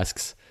such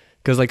tasks.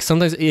 Because like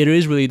sometimes it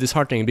is really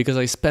disheartening because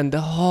I spend the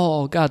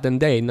whole goddamn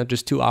day, not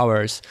just 2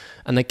 hours,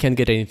 and I can't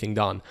get anything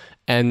done.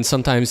 And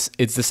sometimes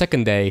it's the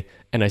second day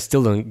and I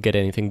still don't get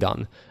anything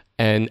done.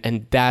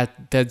 And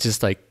that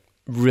just like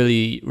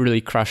really,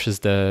 really crushes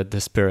the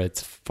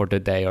spirit for the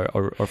day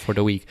or for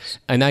the week.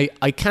 And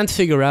I can't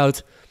figure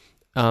out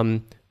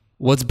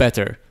what's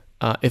better.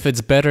 If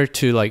it's better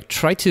to like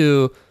try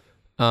to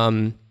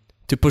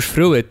to push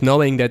through it,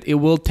 knowing that it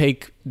will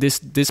take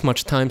this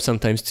much time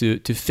sometimes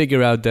to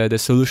figure out the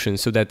solution,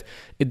 so that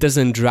it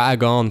doesn't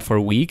drag on for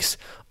weeks?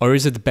 Or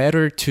is it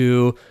better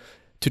to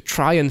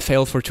try and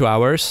fail for 2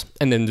 hours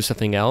and then do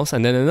something else,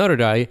 and then another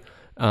day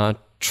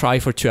try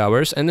for 2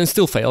 hours and then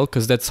still fail,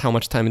 because that's how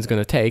much time it's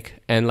going to take?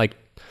 And like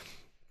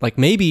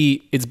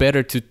maybe it's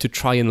better to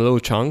try in little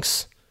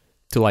chunks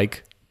to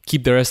like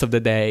keep the rest of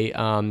the day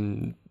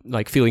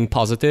like feeling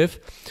positive.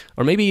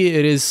 Or maybe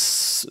it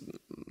is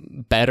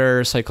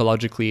better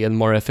psychologically and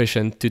more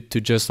efficient to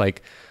just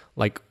like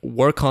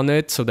work on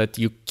it, so that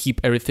you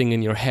keep everything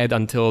in your head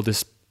until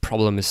this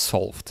problem is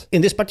solved.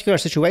 In this particular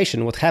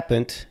situation, what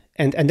happened,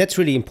 and that's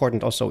really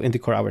important also in the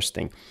core hours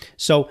thing.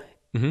 So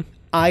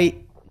I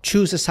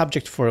choose a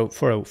subject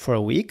for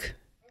a week,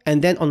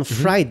 and then on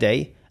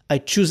Friday I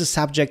choose a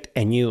subject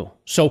anew.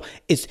 So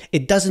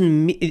it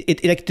doesn't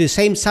like the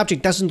same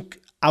subject doesn't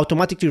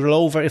automatically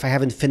roll over if I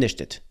haven't finished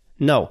it.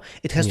 No,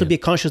 it has to be a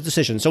conscious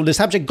decision. So the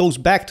subject goes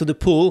back to the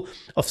pool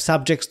of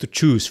subjects to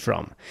choose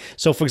from.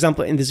 So for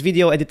example, in this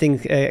video editing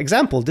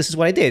example, this is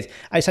what I did.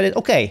 I decided,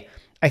 okay,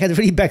 I had a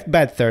really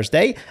bad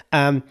Thursday.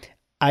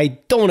 I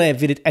don't want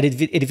to edit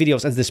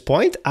videos at this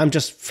point. I'm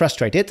just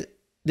frustrated.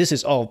 This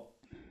is all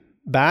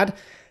bad.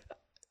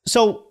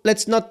 So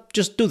let's not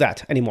just do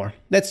that anymore.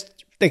 Let's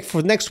like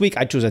for next week,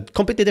 I choose a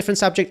completely different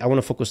subject. I want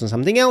to focus on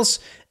something else,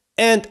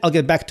 and I'll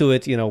get back to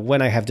it,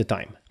 when I have the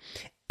time.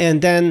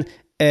 And then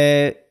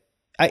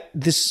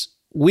this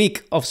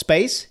week of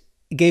space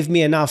gave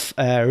me enough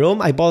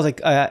room. I bought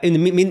in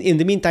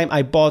the meantime,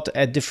 I bought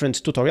a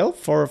different tutorial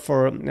for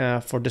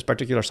this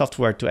particular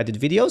software to edit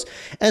videos,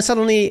 and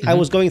suddenly I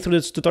was going through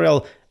this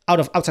tutorial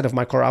outside of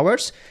my core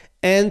hours,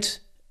 and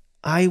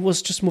I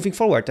was just moving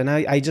forward, and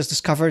I just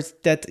discovered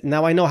that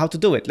now I know how to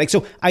do it. Like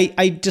so,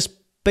 I just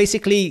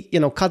basically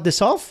cut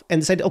this off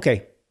and decided,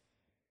 okay,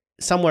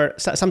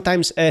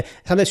 sometimes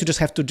you just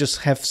have to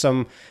have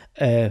some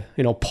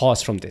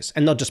pause from this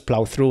and not just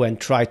plow through and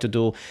try to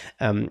do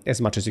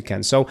as much as you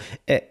can. So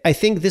I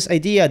think this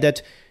idea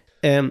that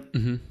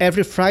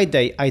every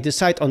Friday I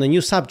decide on a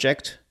new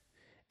subject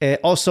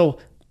also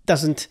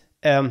doesn't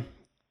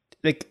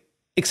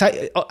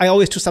excite. I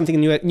always choose something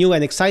new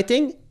and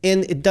exciting,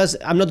 and it does.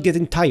 I'm not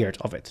getting tired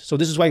of it. So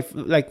this is why,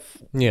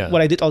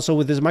 what I did also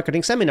with this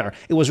marketing seminar,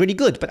 it was really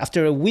good. But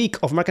after a week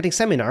of marketing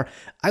seminar,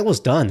 I was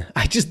done.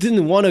 I just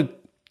didn't want to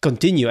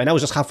continue, and I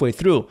was just halfway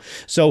through.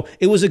 So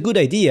it was a good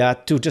idea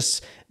to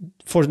just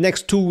for the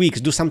next 2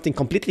 weeks do something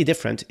completely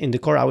different in the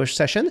core hours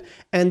session,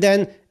 and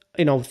then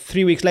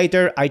 3 weeks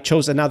later, I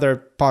chose another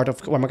part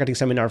of one marketing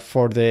seminar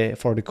for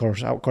the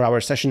core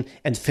hours session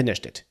and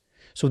finished it.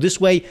 So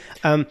this way.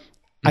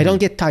 I don't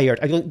get tired.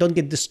 I don't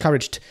get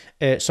discouraged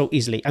so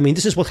easily. I mean,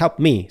 this is what helped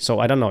me.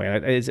 So I don't know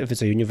if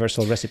it's a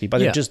universal recipe,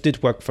 but it just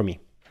did work for me.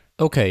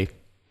 Okay.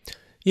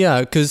 Yeah,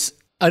 because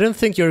I don't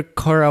think your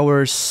core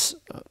hours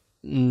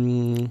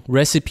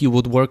recipe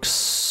would work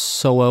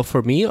so well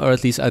for me, or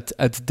at least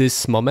at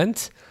this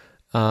moment.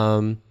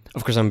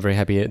 Of course, I'm very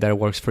happy that it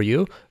works for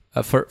you.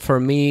 For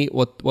me,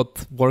 what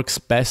works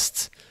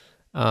best...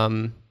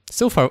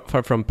 so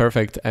far from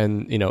perfect,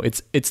 and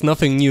it's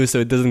nothing new, so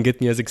it doesn't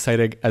get me as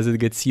excited as it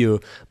gets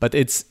you. But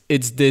it's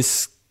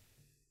this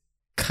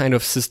kind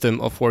of system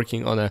of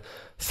working on a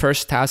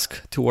first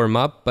task to warm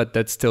up, but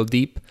that's still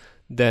deep.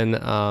 Then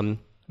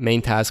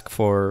main task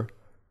for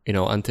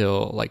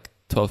until like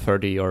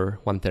 12:30 or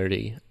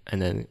 1:30, and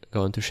then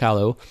go into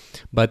shallow.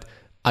 But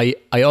I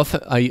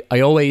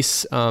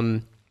always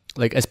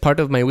like as part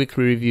of my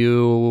weekly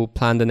review,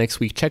 plan the next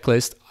week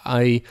checklist.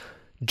 I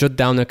jot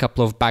down a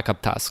couple of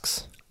backup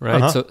tasks.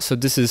 Right. So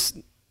this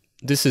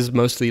is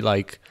mostly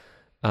like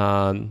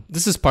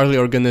this is partly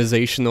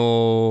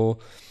organizational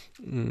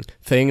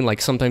thing.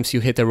 Like sometimes you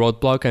hit a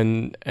roadblock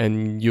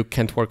and you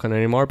can't work on it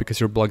anymore because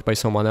you're blocked by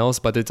someone else.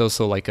 But it's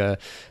also like a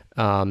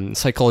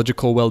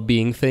psychological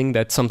well-being thing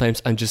that sometimes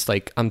I'm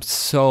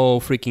so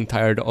freaking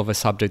tired of a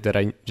subject that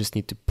I just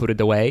need to put it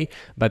away.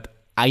 But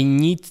I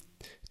need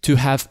to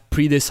have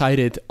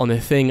pre-decided on a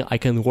thing I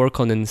can work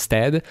on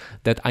instead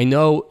that I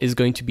know is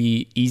going to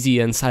be easy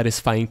and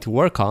satisfying to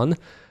work on.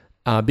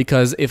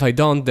 Because if I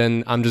don't,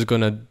 then I'm just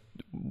going to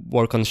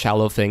work on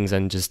shallow things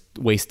and just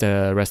waste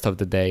the rest of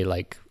the day,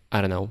 like, I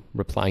don't know,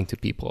 replying to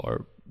people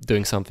or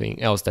doing something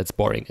else that's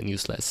boring and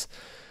useless.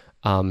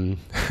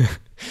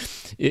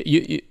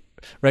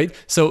 Right?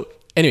 So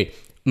anyway,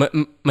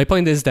 my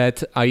point is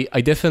that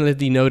I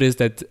definitely noticed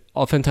that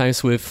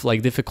oftentimes with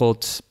like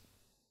difficult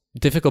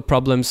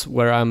problems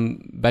where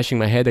I'm bashing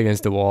my head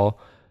against the wall,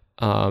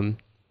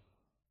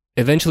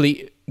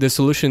 eventually the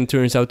solution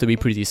turns out to be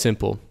pretty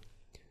simple.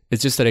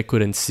 It's just that I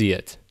couldn't see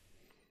it,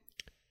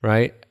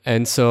 right?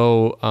 And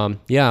so,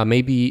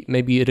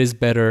 maybe it is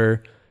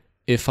better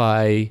if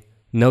I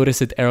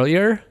notice it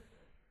earlier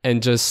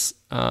and just,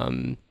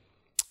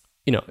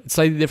 it's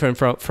slightly different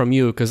from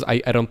you because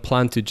I don't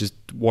plan to just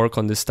work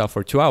on this stuff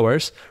for 2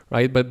 hours,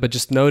 right? But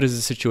just notice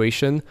the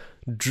situation,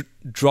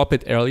 drop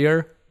it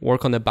earlier,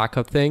 work on a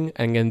backup thing,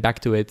 and get back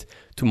to it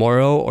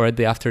tomorrow or the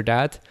day after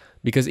that.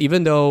 Because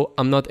even though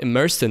I'm not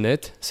immersed in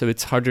it, so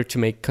it's harder to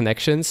make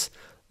connections,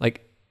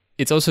 like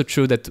it's also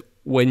true that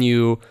when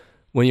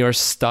you're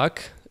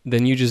stuck,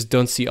 then you just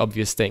don't see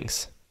obvious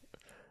things.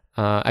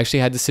 I actually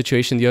had this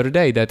situation the other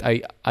day that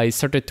I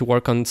started to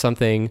work on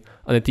something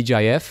on a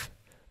TGIF.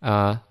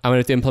 I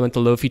wanted to implement a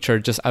low feature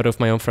just out of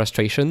my own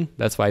frustration.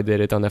 That's why I did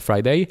it on a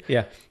Friday.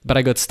 Yeah. But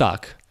I got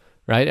stuck,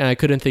 right? And I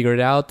couldn't figure it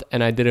out,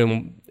 and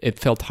it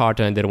felt hard,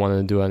 and I didn't want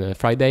to do it on a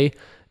Friday.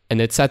 And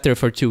it sat there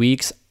for 2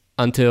 weeks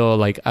until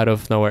like out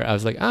of nowhere, I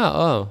was like,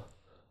 oh,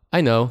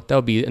 I know, that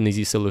would be an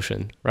easy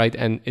solution, right?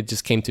 And it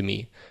just came to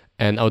me.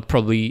 And I would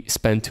probably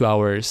spend 2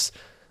 hours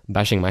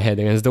bashing my head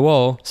against the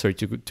wall, sorry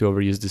to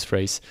overuse this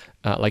phrase,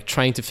 like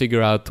trying to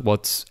figure out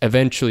what's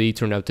eventually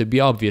turned out to be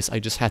obvious. I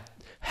just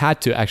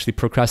had to actually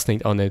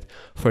procrastinate on it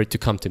for it to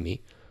come to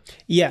me.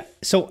 Yeah.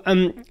 So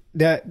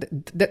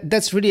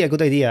that's really a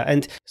good idea.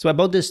 And so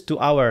about this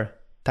 2-hour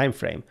time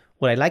frame,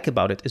 what I like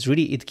about it is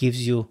really it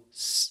gives you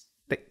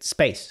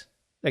space,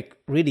 like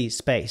really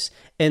space.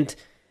 And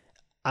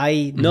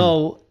I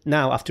know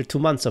now after 2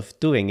 months of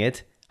doing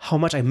it, how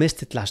much I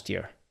missed it last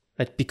year.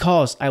 Like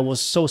because I was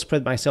so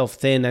spread myself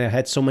thin and I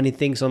had so many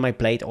things on my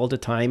plate all the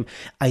time,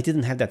 I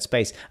didn't have that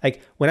space.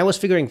 Like when I was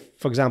figuring,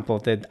 for example,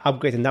 the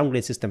upgrade and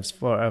downgrade systems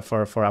for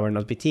our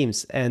Node.js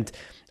teams, and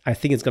I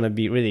think it's going to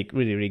be really,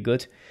 really, really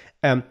good.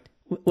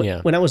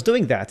 When I was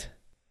doing that,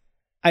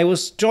 I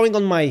was drawing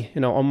on my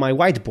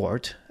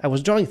whiteboard. I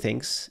was drawing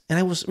things, and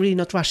I was really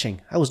not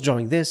rushing. I was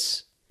drawing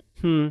this.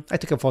 I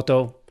took a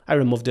photo. I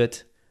removed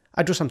it.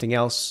 I drew something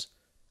else.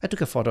 I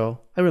took a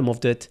photo. I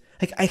removed it.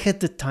 Like I had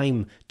the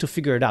time to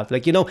figure it out.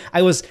 Like,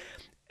 I was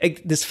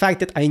this fact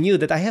that I knew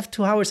that I have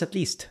 2 hours at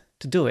least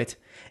to do it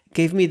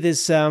gave me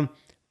this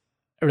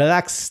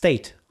relaxed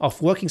state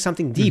of working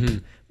something deep,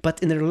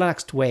 but in a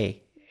relaxed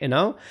way, and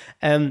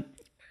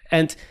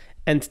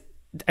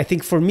I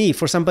think for me,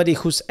 for somebody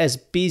who's as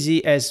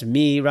busy as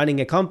me running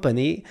a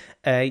company,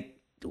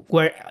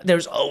 where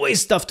there's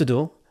always stuff to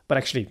do, but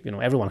actually,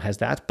 everyone has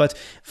that. But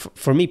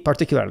for me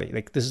particularly,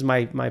 like this is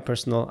my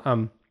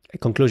personal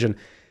conclusion.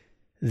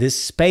 This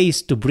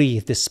space to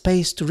breathe, this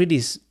space to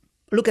really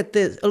look at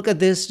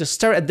this, just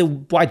stare at the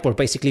whiteboard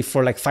basically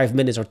for like 5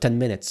 minutes or 10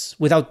 minutes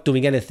without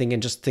doing anything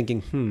and just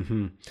thinking,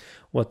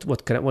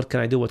 what can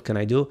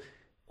I do? It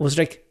was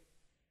like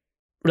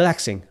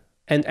relaxing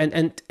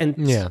and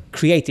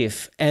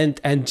creative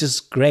and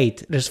just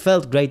great. It just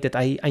felt great that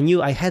I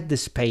knew I had the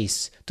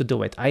space to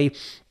do it.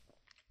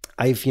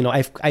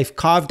 I've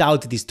carved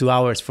out these 2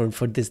 hours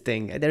for this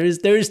thing. There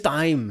is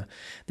time.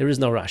 There is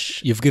no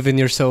rush. You've given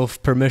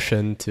yourself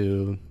permission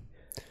to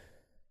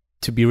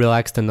be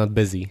relaxed and not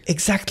busy.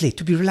 Exactly,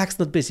 to be relaxed,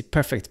 not busy.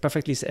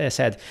 Perfectly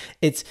said.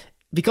 It's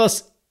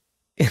because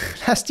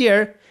last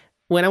year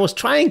when I was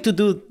trying to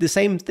do the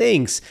same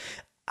things,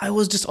 I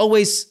was just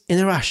always in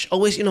a rush.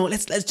 Always,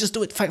 let's just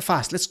do it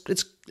fast. Let's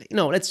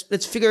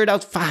figure it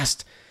out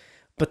fast.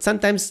 But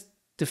sometimes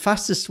the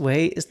fastest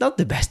way is not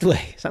the best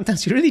way.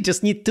 Sometimes you really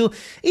just need to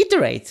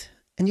iterate,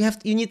 and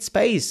you need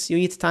space, you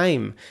need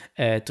time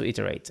to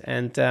iterate,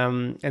 and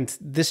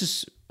this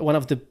is one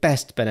of the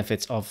best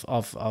benefits of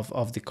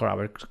the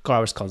core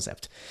hours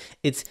concept.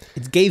 It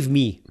gave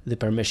me the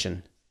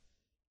permission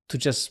to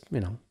just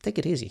take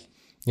it easy.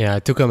 Yeah,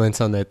 2 comments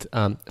on it.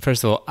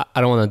 First of all,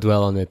 I don't want to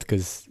dwell on it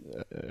because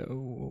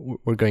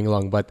we're going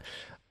along, but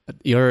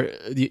your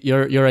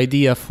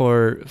idea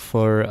for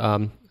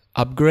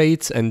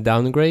upgrades and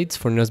downgrades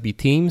for Node.js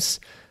teams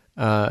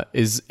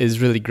is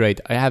really great.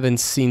 I haven't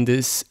seen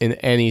this in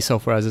any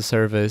software as a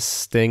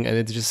service thing, and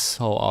it's just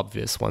so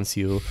obvious once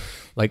you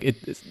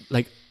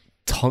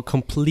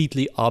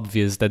completely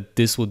obvious that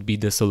this would be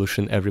the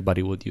solution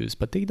everybody would use,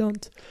 but they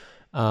don't.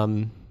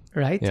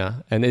 Right? Yeah,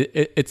 and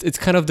it's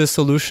kind of the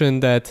solution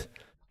that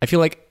I feel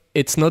like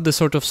it's not the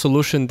sort of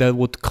solution that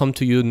would come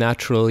to you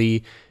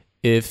naturally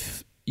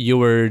if you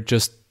were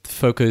just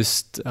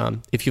focused,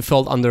 if you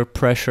felt under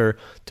pressure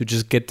to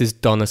just get this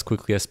done as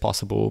quickly as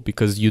possible,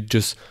 because you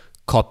just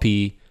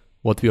copy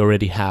what we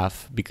already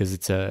have because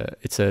it's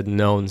a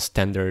known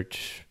standard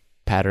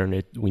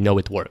pattern. We know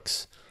it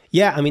works.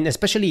 Yeah, I mean,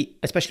 especially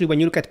when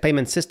you look at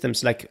payment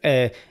systems, like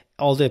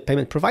all the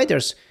payment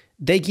providers,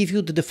 they give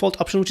you the default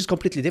option, which is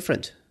completely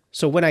different.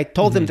 So when I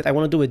told them that I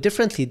want to do it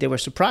differently, they were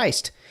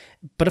surprised.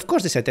 But of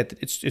course, they said that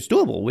it's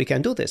doable. We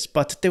can do this.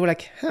 But they were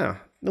like,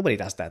 nobody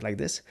does that like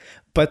this.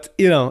 But,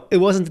 it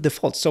wasn't the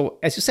default. So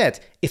as you said,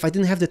 if I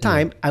didn't have the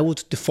time, I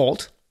would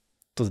default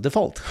to the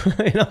default.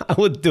 I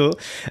would do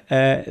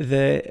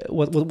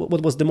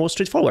what was the most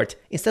straightforward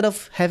instead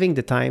of having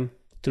the time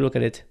to look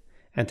at it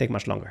and take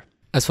much longer.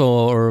 As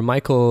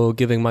for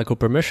giving Michael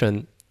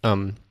permission,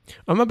 I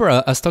remember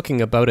us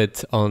talking about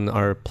it on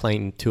our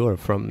plane tour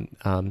from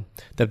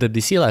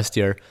WWDC last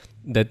year,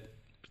 that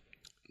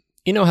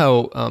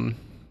how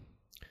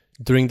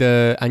during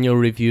the annual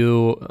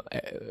review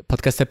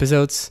podcast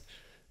episodes,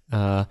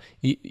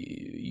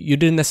 you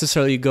didn't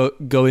necessarily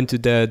go into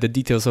the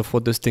details of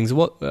what those things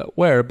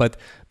were, but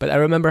I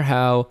remember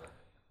how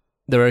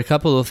there were a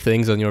couple of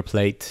things on your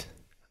plate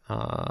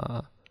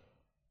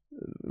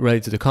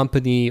related to the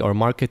company or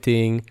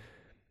marketing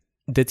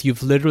that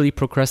you've literally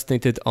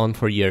procrastinated on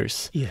for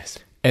years. Yes.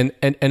 And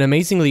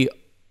amazingly,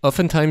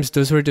 oftentimes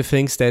those were the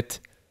things that,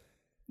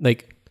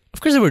 like,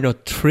 of course they were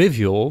not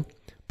trivial,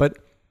 but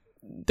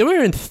there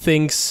weren't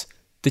things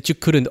that you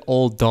couldn't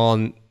all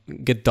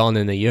get done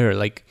in a year.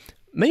 Like,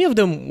 many of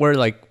them were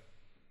like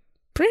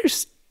pretty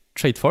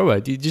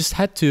straightforward. You just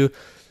had to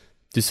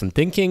do some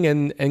thinking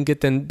and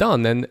get them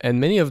done. And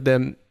many of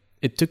them,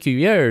 it took you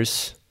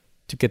years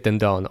to get them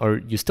done, or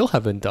you still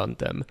haven't done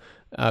them,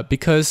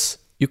 because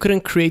you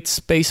couldn't create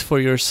space for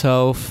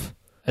yourself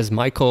as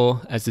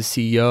Michael, as the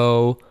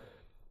CEO,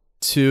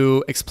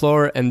 to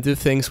explore and do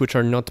things which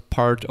are not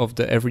part of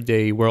the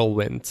everyday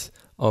whirlwind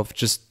of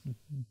just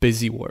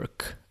busy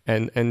work.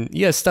 And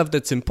yes, stuff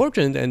that's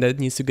important and that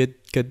needs to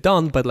get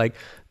done, but like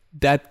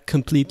that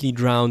completely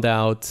drowned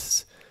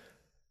out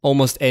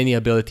almost any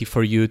ability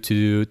for you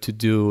to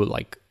do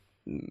like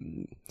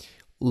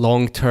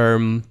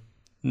long-term,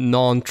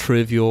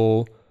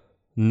 non-trivial,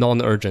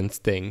 non-urgent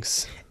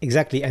things.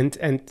 Exactly, and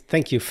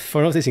thank you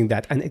for noticing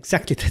that. And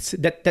exactly,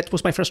 that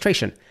was my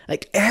frustration.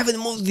 Like, I haven't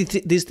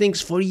moved these things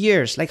for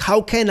years. Like,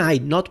 how can I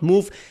not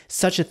move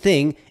such a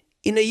thing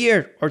in a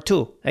year or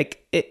two?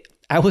 Like,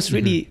 I was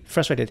really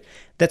frustrated.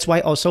 That's why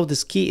also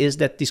this key is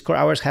that these core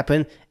hours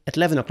happen at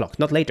 11 o'clock,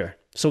 not later.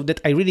 So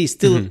that I really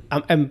still,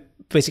 I'm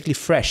basically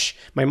fresh.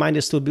 My mind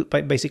is still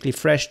basically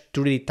fresh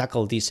to really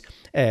tackle these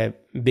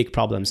big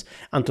problems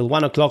until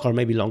 1 o'clock or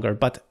maybe longer.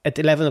 But at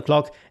 11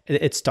 o'clock,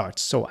 it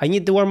starts. So I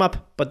need the warm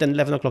up, but then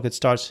 11 o'clock it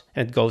starts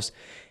and it goes.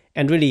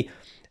 And really,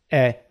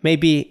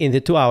 maybe in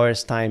the 2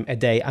 hours time a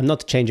day, I'm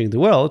not changing the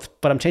world,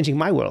 but I'm changing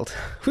my world,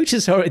 which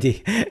is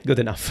already good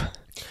enough.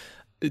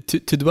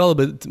 To dwell a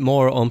bit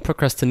more on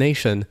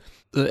procrastination,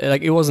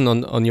 like it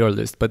wasn't on your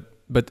list,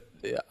 but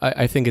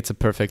I think it's a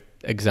perfect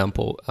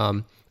example.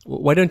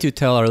 Why don't you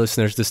tell our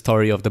listeners the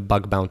story of the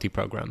bug bounty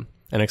program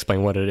and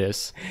explain what it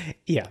is?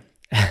 Yeah,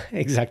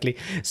 exactly.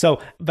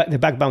 So the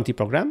bug bounty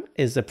program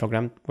is a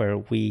program where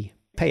we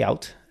pay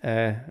out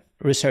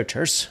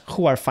researchers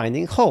who are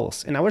finding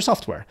holes in our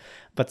software,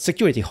 but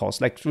security holes,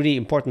 like really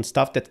important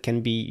stuff that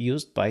can be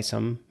used by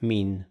some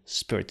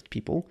mean-spirited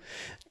people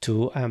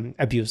to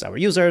abuse our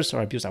users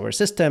or abuse our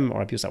system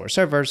or abuse our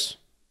servers,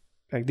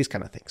 like these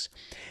kind of things.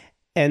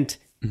 And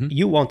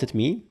you wanted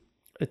me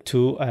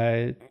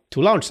to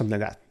launch something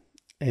like that.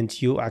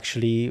 And you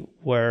actually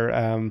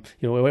were,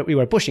 we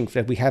were pushing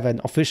that we have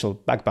an official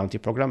bug bounty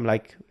program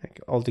like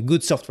all the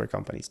good software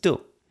companies do.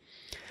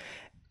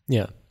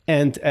 Yeah.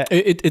 And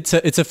it's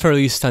a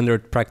fairly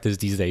standard practice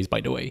these days,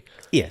 by the way.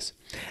 Yes.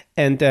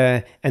 And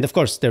of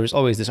course, there is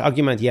always this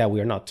argument, yeah,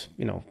 we are not,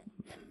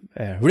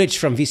 rich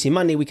from VC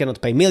money. We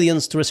cannot pay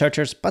millions to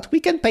researchers, but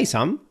we can pay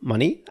some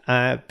money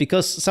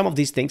because some of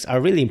these things are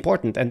really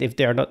important. And if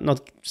they are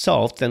not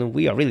solved, then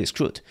we are really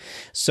screwed.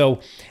 So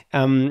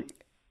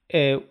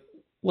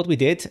what we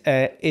did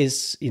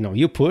is,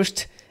 you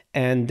pushed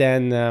and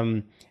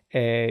then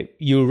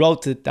you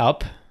wrote it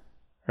up,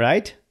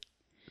 right?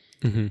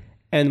 Mm-hmm.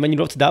 And when you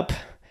wrote it up,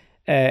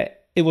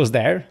 it was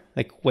there,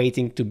 like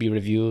waiting to be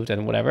reviewed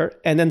and whatever.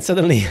 And then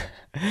suddenly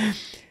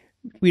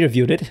we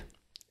reviewed it.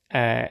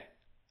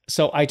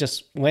 So I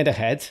just went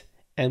ahead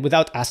and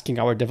without asking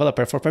our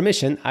developer for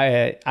permission,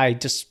 I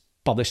just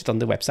published it on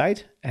the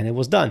website and it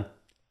was done.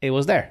 It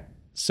was there.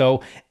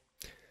 So,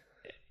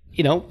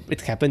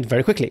 it happened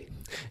very quickly.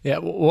 Yeah.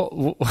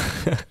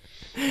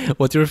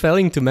 What you're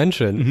failing to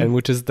mention, and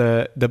which is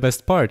the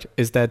best part,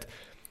 is that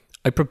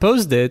I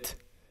proposed it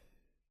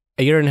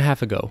a year and a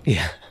half ago.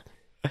 Yeah.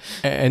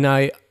 And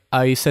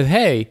I said,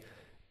 hey,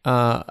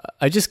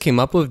 I just came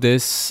up with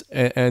this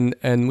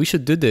and we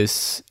should do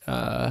this.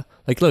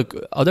 Look,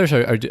 others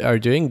are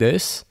doing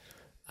this.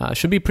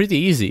 Should be pretty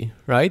easy,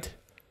 right?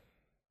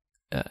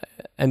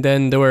 And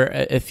then there were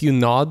a few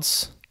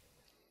nods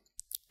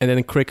and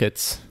then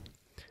crickets.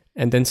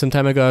 And then some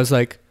time ago, I was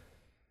like,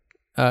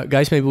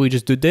 guys, maybe we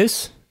just do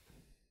this.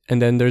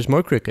 And then there's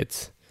more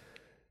crickets.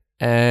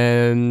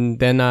 And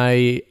then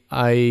I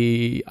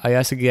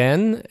asked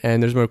again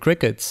and there's more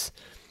crickets.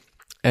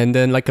 And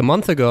then like a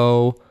month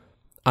ago,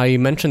 I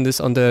mentioned this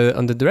on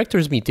the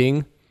directors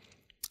meeting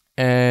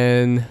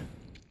and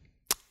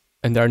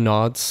there are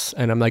nods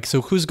and I'm like,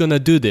 so who's gonna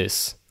do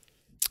this?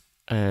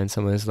 And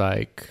someone is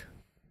like,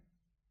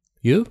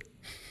 you?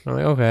 I'm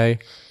like, okay.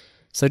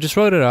 So I just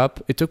wrote it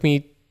up. It took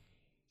me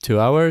 2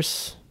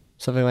 hours,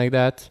 something like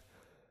that.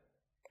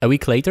 A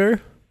week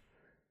later,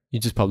 you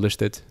just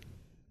published it.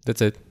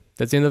 That's it.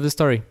 That's the end of the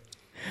story.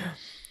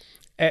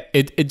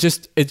 It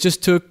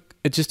just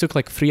took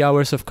like 3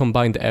 hours of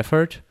combined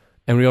effort,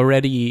 and we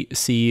already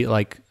see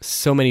like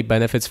so many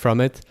benefits from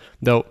it.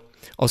 Though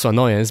also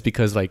annoyance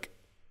because like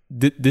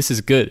this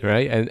is good,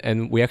 right?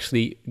 And we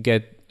actually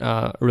get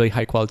really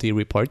high quality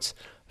reports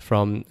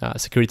from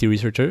security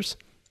researchers.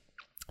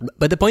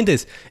 But the point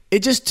is,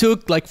 it just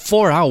took like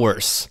 4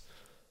 hours,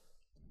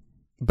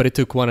 but it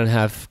took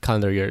 1.5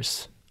 calendar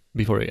years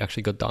before it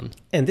actually got done.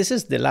 And this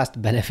is the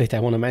last benefit I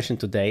want to mention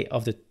today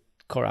of the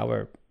core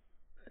hour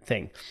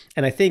thing.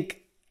 And I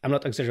think I'm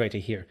not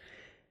exaggerating here.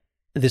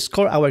 This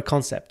core hour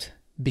concept,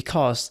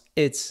 because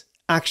it's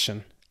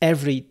action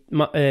every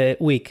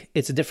week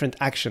it's a different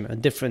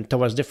action,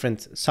 towards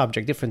different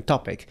subject, different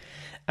topic.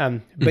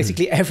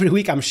 Basically every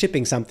week I'm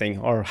shipping something,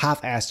 or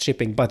half-assed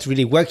shipping, but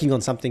really working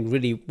on something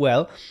really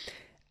well.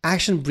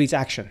 Action breeds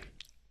action.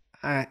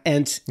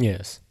 And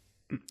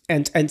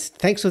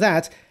thanks to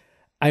that,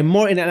 I'm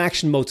more in an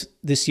action mode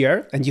this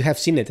year, and you have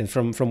seen it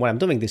from what I'm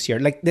doing this year,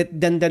 like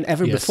than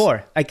ever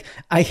before. Like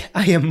I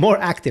am more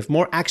active,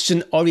 more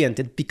action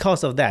oriented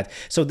because of that.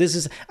 So this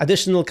is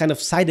additional kind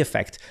of side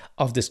effect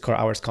of this core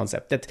hours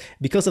concept. That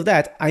because of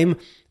that,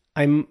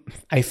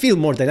 I feel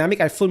more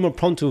dynamic. I feel more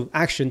prone to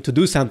action, to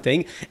do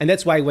something, and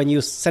that's why when you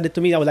said it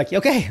to me, I was like,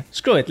 okay,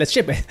 screw it, let's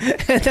ship it,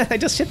 and then I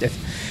just shipped it.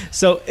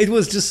 So it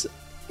was just,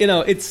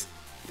 it's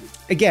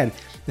again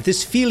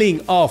this feeling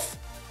of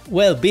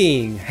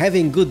well-being,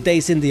 having good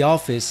days in the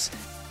office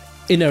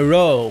in a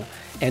row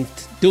and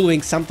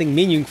doing something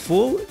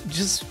meaningful,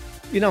 just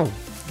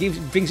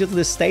brings you to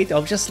the state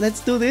of just let's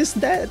do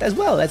that as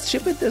well, let's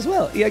ship it as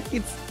well. Yeah,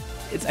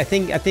 it's I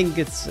think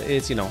it's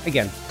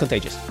again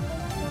contagious.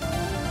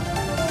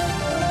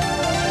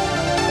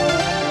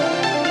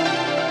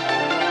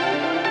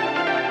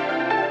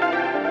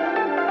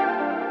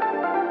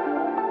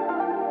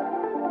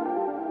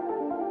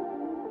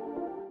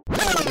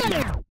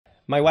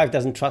 My wife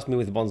doesn't trust me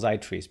with bonsai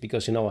trees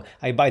because,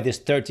 I buy this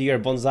 30-year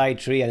bonsai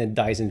tree and it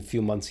dies in a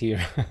few months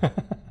here.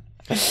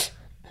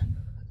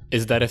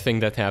 Is that a thing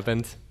that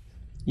happened?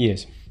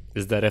 Yes.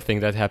 Is that a thing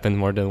that happened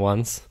more than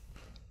once?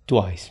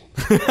 Twice.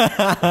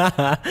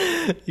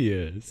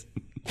 Yes.